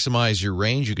you maximize your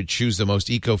range. You could choose the most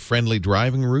eco-friendly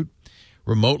driving route,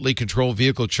 remotely control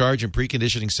vehicle charge and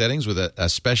preconditioning settings with a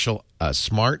special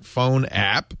smartphone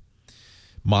app,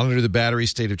 monitor the battery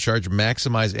state of charge,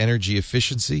 maximize energy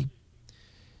efficiency.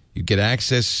 You get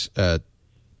access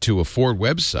to a Ford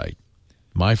website,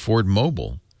 My Ford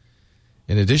Mobile,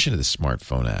 in addition to the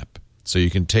smartphone app. So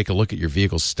you can take a look at your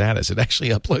vehicle's status. It actually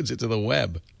uploads it to the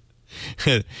web.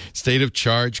 State of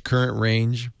charge, current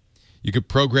range. You could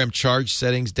program charge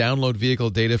settings, download vehicle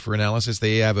data for analysis.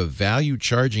 They have a value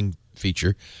charging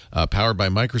feature powered by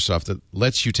Microsoft that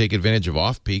lets you take advantage of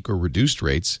off-peak or reduced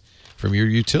rates from your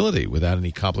utility without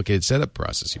any complicated setup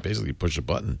process. You basically push a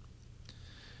button.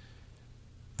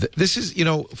 This is,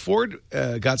 Ford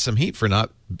got some heat for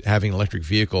not having an electric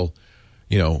vehicle,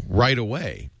 right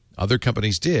away. Other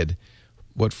companies did.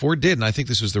 What Ford did, and I think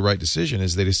this was the right decision,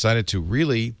 is they decided to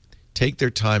really take their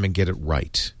time and get it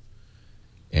right.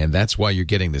 And that's why you're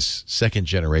getting this second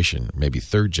generation, maybe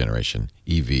third generation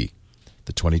EV,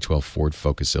 the 2012 Ford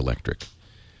Focus Electric.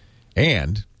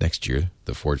 And next year,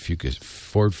 the Ford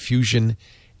Fusion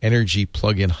Energy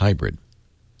Plug-in Hybrid.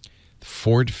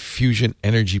 Ford Fusion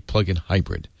Energy Plug-in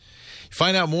Hybrid.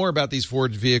 Find out more about these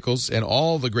Ford vehicles and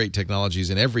all the great technologies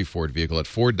in every Ford vehicle at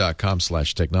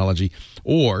Ford.com/technology,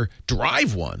 or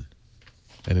drive one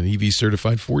at an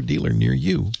EV-certified Ford dealer near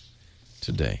you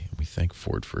today. We thank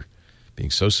Ford for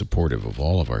being so supportive of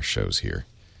all of our shows here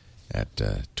at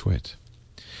TWiT.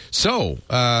 So,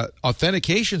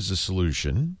 authentication is the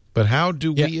solution, but how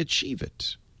do we achieve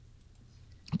it?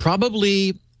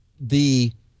 Probably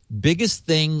the biggest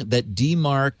thing that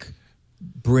DMARC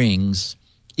brings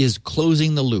is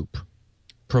closing the loop,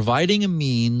 providing a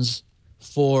means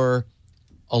for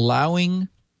allowing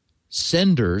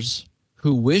senders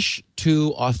who wish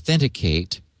to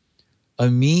authenticate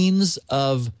a means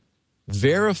of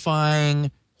verifying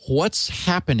what's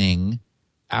happening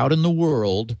out in the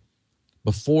world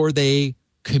before they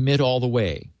commit all the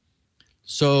way.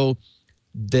 So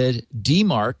the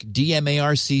DMARC,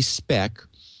 D-M-A-R-C spec,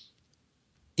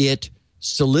 it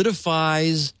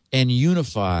solidifies and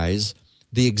unifies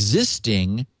the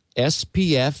existing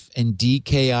SPF and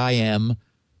DKIM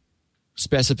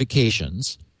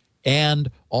specifications, and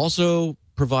also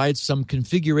provides some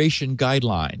configuration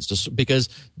guidelines, just because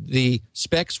the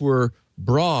specs were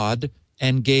broad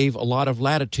and gave a lot of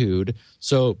latitude.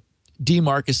 So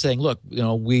DMARC is saying, look,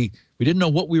 we didn't know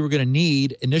what we were going to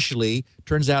need initially.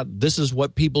 Turns out this is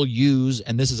what people use,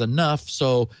 and this is enough.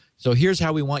 So here's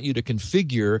how we want you to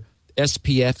configure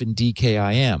SPF and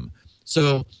DKIM.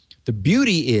 So the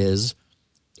beauty is,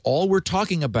 all we're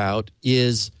talking about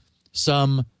is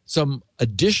some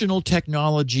additional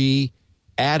technology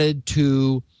added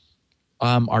to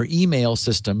our email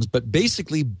systems, but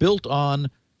basically built on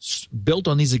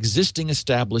these existing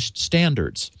established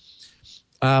standards.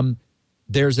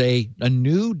 There's a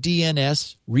new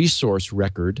DNS resource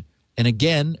record, and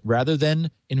again, rather than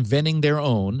inventing their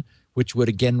own, which would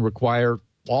again require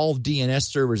all DNS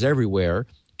servers everywhere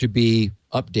to be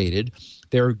updated,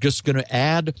 they're just going to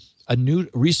add a new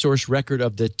resource record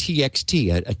of the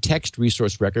TXT, a text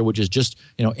resource record, which is just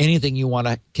anything you want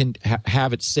to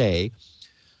have it say.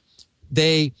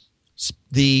 The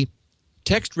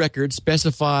text record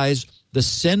specifies the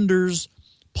sender's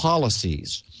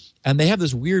policies, and they have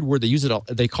this weird word. They use it.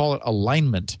 They call it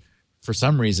alignment for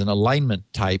some reason. Alignment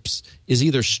types is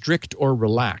either strict or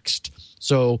relaxed.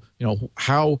 So,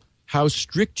 how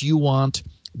strict you want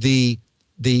the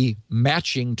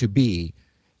matching to be.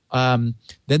 Then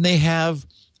they have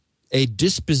a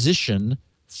disposition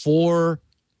for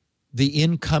any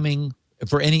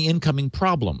incoming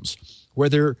problems,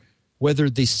 whether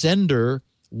the sender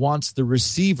wants the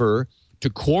receiver to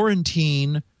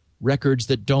quarantine records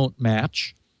that don't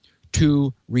match,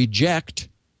 to reject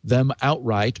them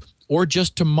outright, or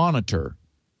just to monitor.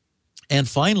 And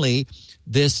finally,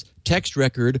 this text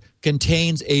record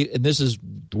contains and this is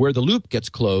where the loop gets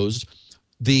closed,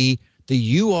 the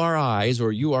URIs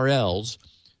or URLs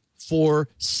for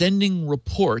sending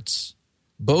reports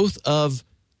both of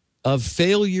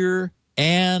failure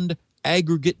and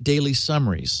aggregate daily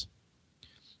summaries.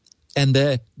 And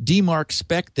the DMARC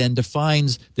spec then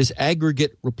defines this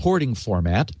aggregate reporting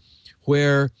format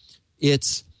where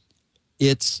it's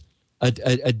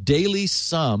a daily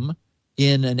sum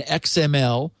in an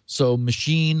XML, so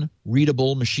machine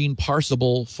readable, machine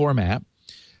parsable format,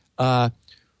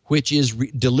 which is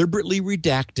deliberately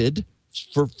redacted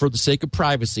for the sake of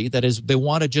privacy. That is, they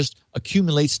want to just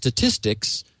accumulate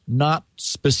statistics, not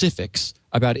specifics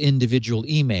about individual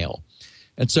email.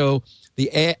 And so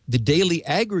the daily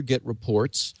aggregate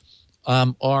reports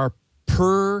are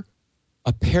per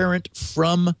a parent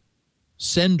from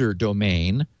sender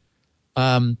domain,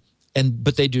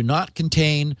 but they do not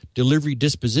contain delivery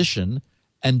disposition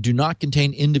and do not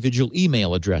contain individual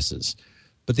email addresses.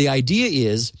 But the idea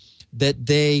is that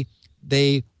they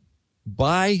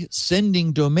by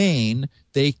sending domain,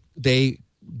 they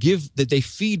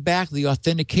feed back the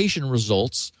authentication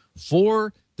results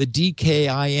for the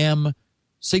DKIM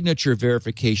signature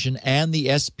verification and the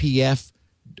SPF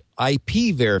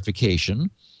IP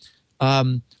verification,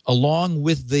 along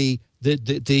with the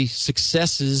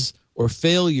successes or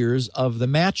failures of the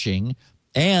matching,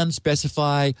 and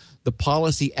specify the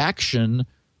policy action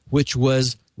which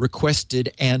was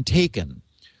requested and taken.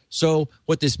 So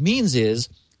what this means is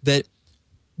that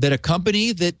a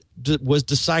company that was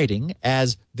deciding,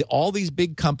 as all these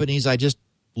big companies I just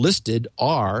listed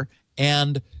are,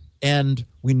 and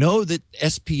we know that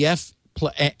SPF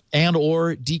and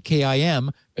or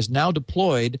DKIM is now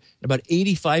deployed in about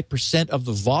 85% of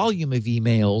the volume of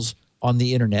emails on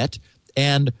the internet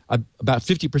and about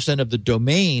 50% of the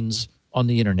domains on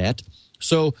the internet.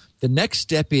 So the next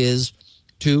step is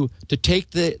to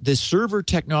take the server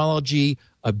technology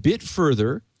a bit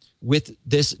further with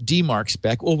this DMARC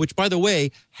spec, which, by the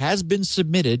way, has been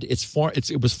submitted. It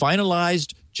was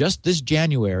finalized just this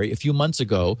January, a few months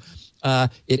ago.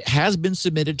 It has been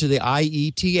submitted to the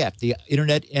IETF, the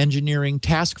Internet Engineering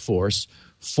Task Force,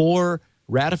 for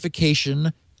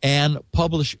ratification and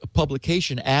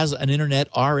publication as an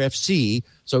Internet RFC.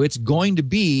 So it's going to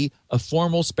be a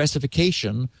formal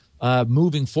specification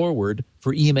moving forward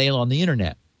for email on the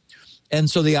Internet. And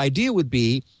so the idea would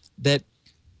be that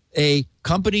a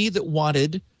company that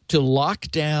wanted to lock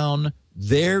down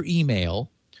their email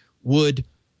would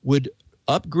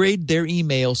upgrade their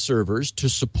email servers to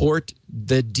support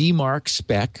the DMARC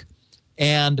spec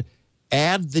and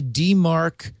add the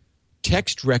DMARC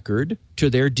text record to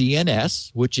their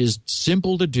DNS, which is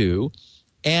simple to do.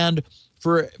 And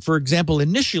for example,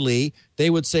 initially they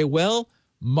would say, well,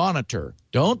 monitor,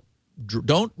 don't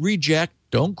reject,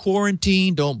 don't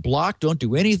quarantine, don't block, don't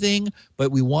do anything,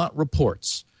 but we want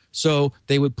reports. So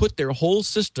they would put their whole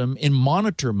system in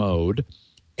monitor mode,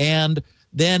 and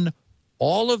then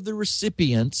all of the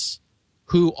recipients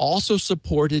who also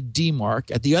supported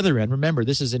DMARC at the other end. Remember,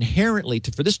 this is inherently,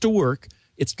 for this to work,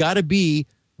 it's got to be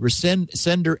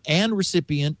sender and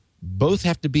recipient both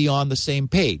have to be on the same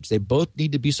page. They both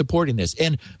need to be supporting this.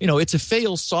 And, it's a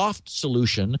fail-soft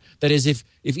solution. That is, if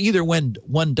either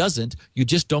one doesn't, you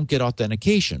just don't get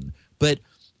authentication. But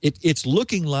it's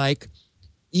looking like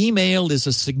email is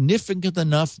a significant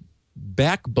enough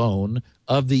backbone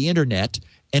of the internet,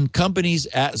 and companies,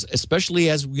 especially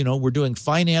as we're doing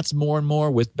finance more and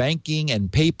more with banking and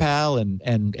PayPal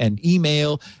and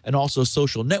email and also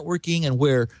social networking, and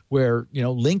where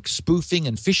link spoofing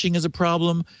and phishing is a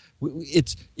problem.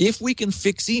 If we can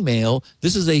fix email,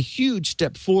 this is a huge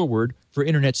step forward for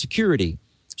internet security.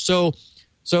 So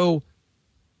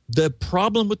the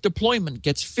problem with deployment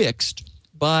gets fixed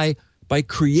by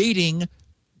creating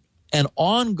an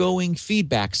ongoing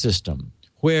feedback system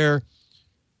where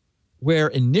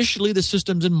initially the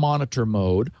system's in monitor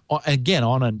mode, again,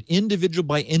 on an individual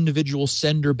by individual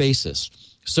sender basis.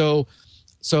 So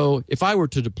if I were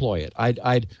to deploy it,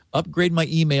 I'd upgrade my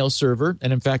email server,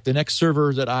 and in fact, the next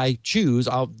server that I choose,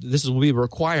 this will be a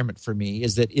requirement for me,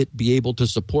 is that it be able to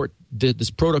support this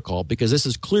protocol, because this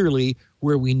is clearly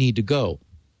where we need to go.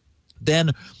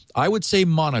 Then I would say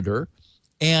monitor,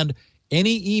 and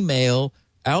any email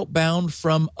outbound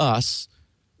from us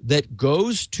that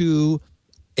goes to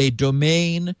a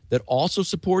domain that also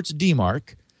supports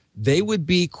DMARC, they would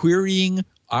be querying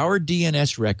our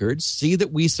DNS records, see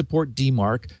that we support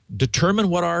DMARC, determine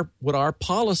what our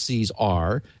policies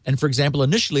are, and for example,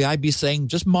 initially I'd be saying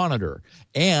just monitor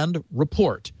and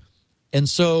report. And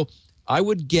so I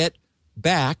would get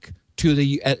back to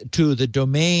the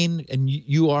domain and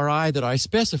URI that I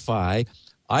specify.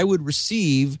 I would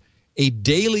receive a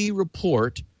daily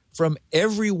report from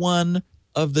every one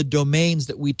of the domains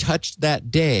that we touched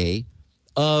that day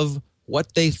of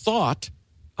what they thought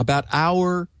about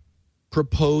our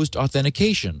proposed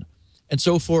authentication. And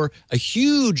so for a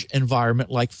huge environment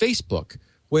like Facebook,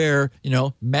 where,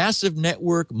 massive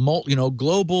network,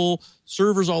 global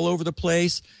servers all over the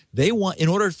place, they want, in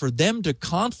order for them to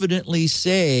confidently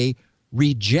say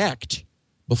reject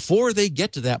before they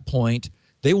get to that point,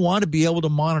 they want to be able to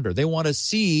monitor. They want to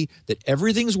see that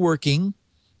everything's working.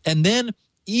 And then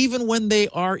even when they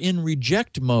are in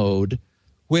reject mode,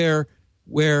 where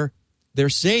they're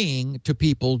saying to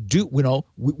people,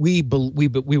 we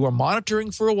were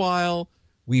monitoring for a while.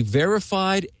 We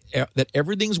verified that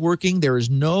everything's working. There is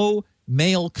no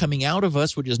mail coming out of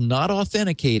us which is not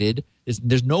authenticated.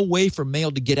 There's no way for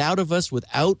mail to get out of us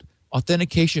without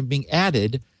authentication being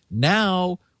added.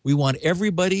 Now we want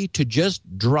everybody to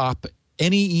just drop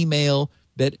any email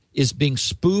that is being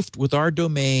spoofed with our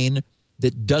domain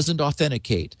that doesn't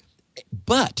authenticate.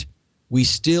 But we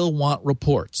still want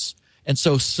reports. And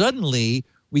so suddenly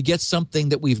we get something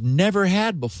that we've never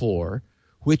had before,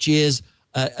 which is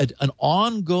an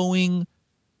ongoing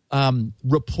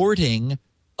reporting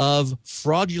of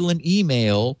fraudulent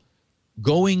email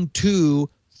going to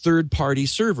third-party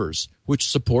servers, which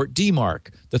support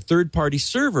DMARC. The third-party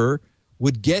server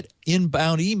would get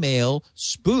inbound email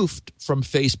spoofed from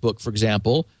Facebook, for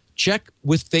example, check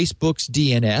with Facebook's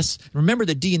DNS. Remember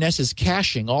that DNS is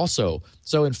caching also.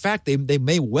 So, in fact, they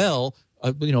may well,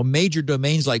 major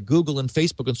domains like Google and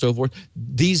Facebook and so forth,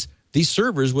 these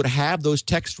servers would have those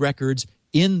text records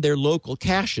in their local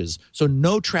caches. So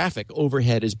no traffic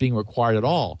overhead is being required at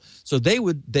all. So they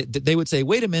would say,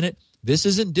 wait a minute, this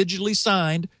isn't digitally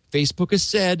signed. Facebook has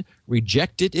said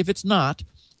reject it if it's not.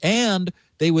 And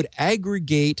they would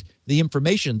aggregate the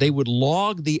information. They would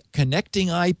log the connecting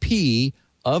IP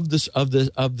of the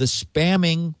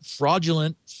spamming,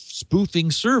 fraudulent,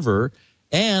 spoofing server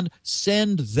and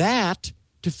send that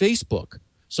to Facebook.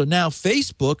 So now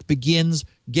Facebook begins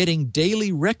getting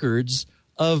daily records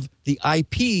of the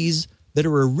IPs that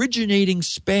are originating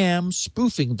spam,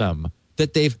 spoofing them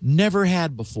that they've never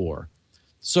had before.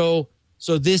 So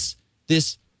this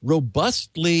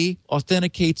robustly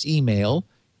authenticates email.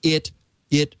 It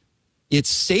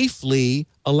safely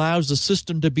allows the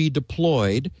system to be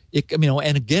deployed.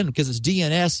 And again, because it's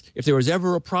DNS, if there was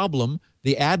ever a problem,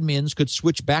 the admins could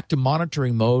switch back to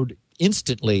monitoring mode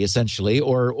instantly, essentially,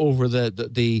 or over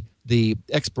the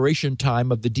expiration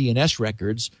time of the DNS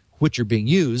records which are being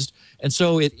used. And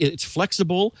so it's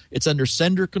flexible, it's under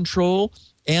sender control,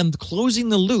 and closing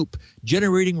the loop,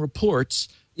 generating reports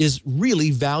is really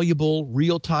valuable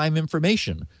real-time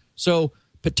information. So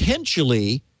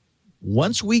potentially,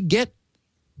 once we get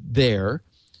there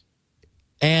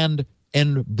and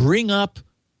bring up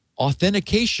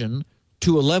authentication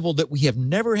to a level that we have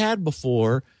never had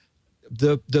before,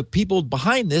 the people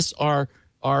behind this are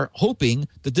hoping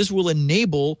that this will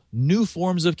enable new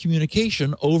forms of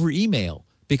communication over email,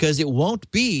 because it won't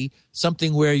be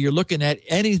something where you're looking at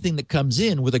anything that comes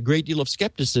in with a great deal of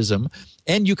skepticism.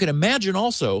 And you can imagine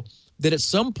also that at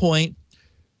some point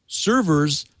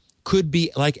servers could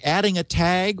be like adding a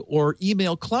tag, or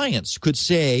email clients could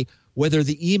say whether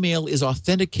the email is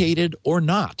authenticated or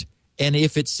not. And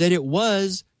if it said it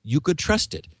was, you could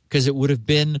trust it because it would have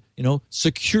been,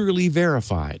 securely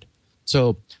verified.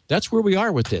 So that's where we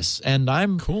are with this, and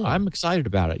I'm excited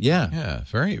about it. Yeah,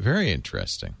 very, very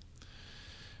interesting.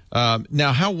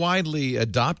 Now, how widely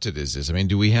adopted is this? I mean,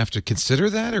 do we have to consider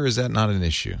that, or is that not an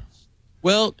issue?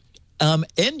 Well,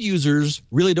 end users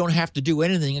really don't have to do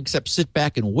anything except sit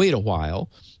back and wait a while.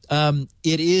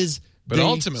 It is, but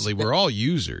ultimately, we're all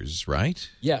users, right?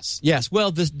 Yes.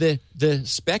 Well, the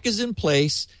spec is in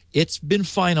place. It's been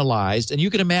finalized, and you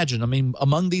can imagine,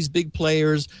 among these big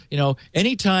players,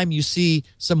 anytime you see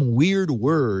some weird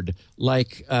word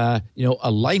like,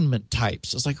 alignment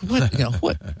types, it's like,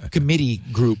 what committee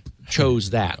group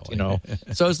chose that,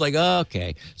 So it's like,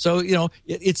 okay. So,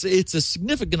 it's a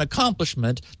significant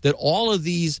accomplishment that all of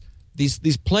these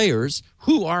players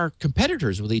who are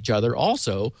competitors with each other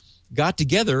also got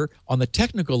together on the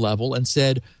technical level and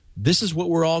said, this is what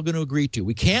we're all going to agree to.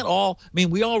 We can't all, I mean,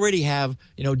 we already have,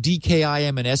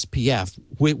 DKIM and SPF,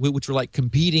 which are like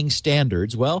competing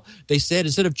standards. Well, they said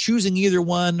instead of choosing either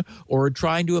one or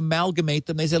trying to amalgamate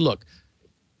them, they said, look,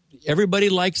 everybody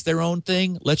likes their own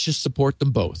thing. Let's just support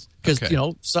them both. Because,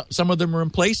 some of them are in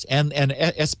place and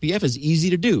SPF is easy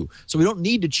to do. So we don't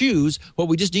need to choose. What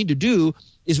we just need to do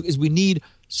is we need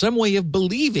some way of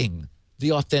believing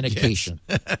the authentication.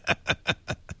 Yes.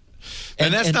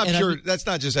 And that's not pure. That's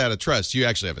not just out of trust. You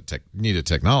actually have need a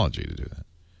technology to do that.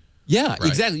 Yeah, right.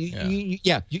 Exactly. You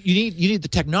need the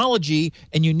technology,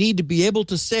 and you need to be able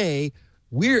to say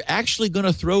we're actually going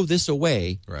to throw this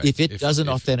away if it doesn't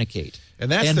authenticate.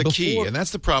 And that's the key. And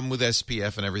that's the problem with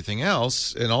SPF and everything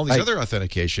else, and all these other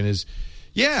authentication is.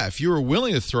 Yeah, if you were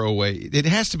willing to throw away, it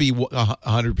has to be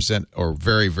 100% or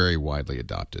very, very widely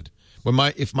adopted.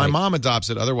 If my mom adopts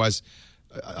it, otherwise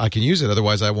I can use it.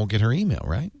 Otherwise, I won't get her email.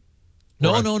 Right.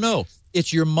 No.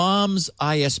 It's your mom's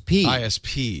ISP.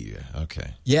 ISP.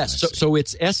 Okay. Yes. So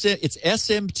it's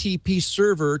SMTP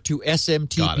server to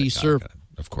SMTP server. Got it.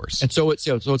 Of course. And so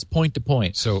it's point to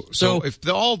point. So if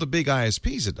all the big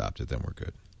ISPs adopt it, then we're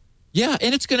good. Yeah,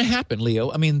 and it's going to happen,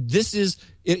 Leo. I mean, this is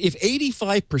if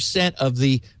 85% of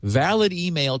the valid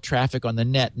email traffic on the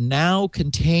net now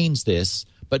contains this,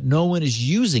 but no one is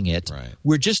using it. Right.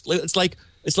 We're just it's like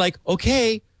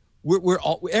okay, we're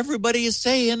all, everybody is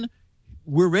saying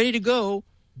we're ready to go,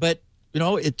 but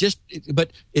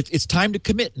it's time to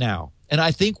commit now. And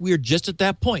I think we're just at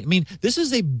that point. I mean, this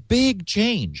is a big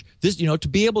change. This, to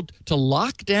be able to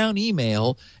lock down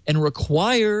email and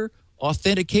require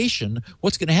authentication,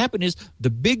 what's going to happen is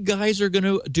the big guys are going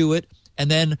to do it,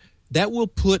 and then that will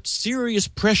put serious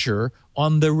pressure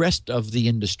on the rest of the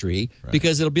industry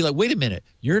because it'll be like, wait a minute,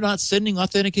 you're not sending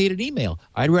authenticated email.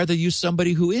 I'd rather use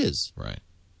somebody who is. Right.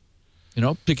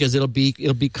 Because it'll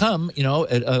become,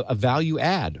 a value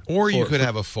add. Or you could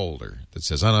have a folder that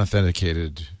says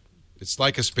unauthenticated. It's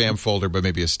like a spam folder, but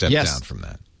maybe a step down from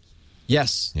that.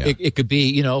 Yes. Yeah. It could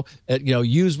be,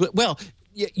 used with, well,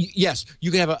 yes,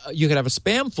 you could have a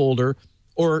spam folder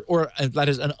or that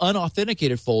is an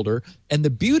unauthenticated folder, and the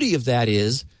beauty of that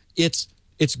is it's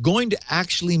going to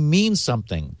actually mean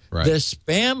something. Right. The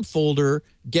spam folder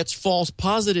gets false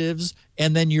positives,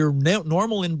 and then your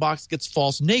normal inbox gets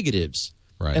false negatives.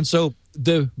 Right. And so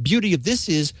the beauty of this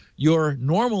is your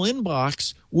normal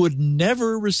inbox would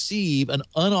never receive an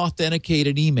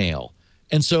unauthenticated email.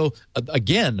 And so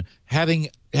again, having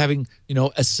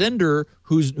a sender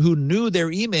who knew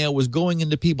their email was going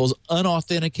into people's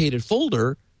unauthenticated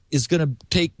folder is going to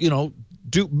take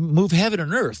move heaven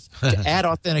and earth to add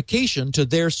authentication to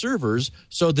their servers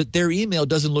so that their email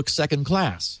doesn't look second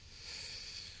class.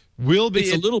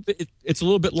 It's a little bit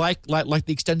like the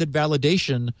extended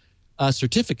validation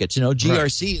certificates.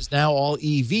 GRC is now all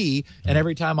EV, and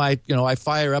every time I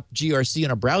fire up GRC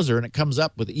in a browser and it comes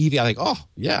up with EV, I think, oh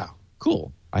yeah,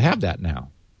 cool, I have that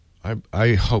now.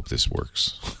 I hope this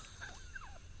works.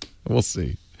 We'll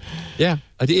see. Yeah,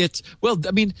 it's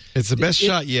the best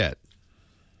shot yet.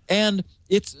 And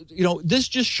it's this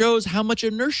just shows how much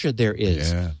inertia there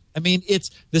is. Yeah. I mean,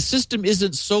 the system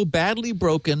isn't so badly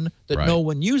broken that no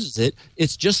one uses it.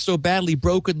 It's just so badly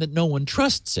broken that no one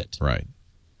trusts it. Right.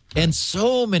 And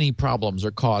so many problems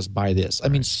are caused by this. I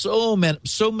mean, so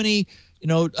many.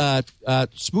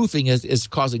 Spoofing is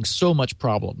causing so much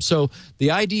problem. So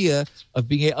the idea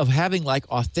of having like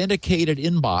authenticated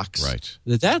inbox,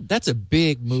 that's a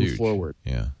big move forward.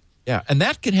 Yeah, and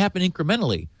that can happen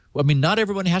incrementally. I mean, not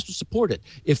everyone has to support it.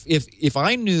 If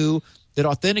I knew that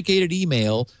authenticated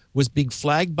email was being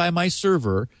flagged by my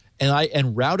server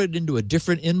and routed into a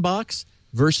different inbox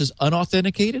versus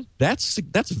unauthenticated, that's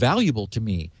valuable to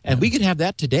me, and we can have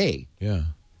that today. Yeah.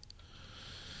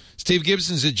 Steve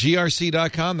Gibson's at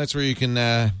grc.com. That's where you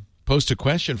can post a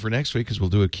question for next week, because we'll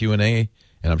do a Q&A,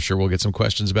 and I'm sure we'll get some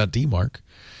questions about DMARC.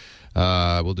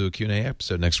 We'll do a Q&A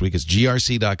episode next week. It's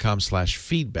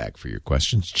grc.com/feedback for your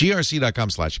questions.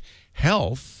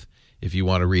 grc.com/health if you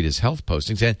want to read his health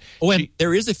postings. And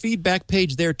there is a feedback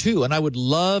page there, too, and I would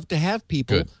love to have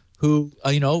people who,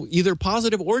 either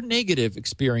positive or negative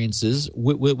experiences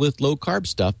with low-carb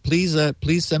stuff. Please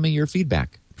send me your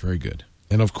feedback. Very good.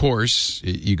 And, of course,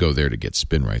 you go there to get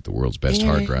SpinRite, the world's best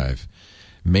hard drive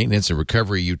maintenance and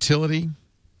recovery utility,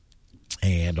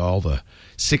 and all the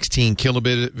 16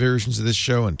 kilobit versions of this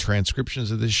show and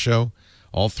transcriptions of this show.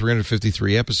 All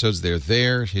 353 episodes, they're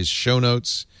there. His show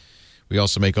notes. We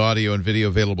also make audio and video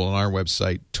available on our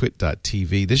website,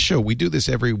 twit.tv. This show, we do this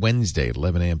every Wednesday at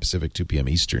 11 a.m. Pacific, 2 p.m.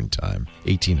 Eastern Time,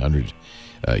 1800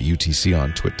 UTC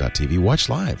on twit.tv. Watch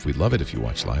live. We'd love it if you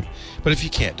watch live. But if you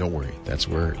can't, don't worry. That's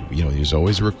where, there's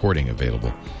always a recording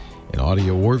available. in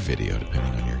audio or video,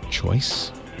 depending on your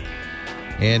choice.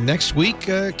 And next week,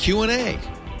 Q&A.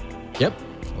 Yep.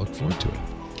 Look forward to it.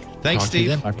 Thanks, Talk Steve. to you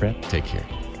then, my friend. Take care.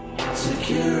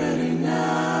 Security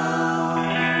now.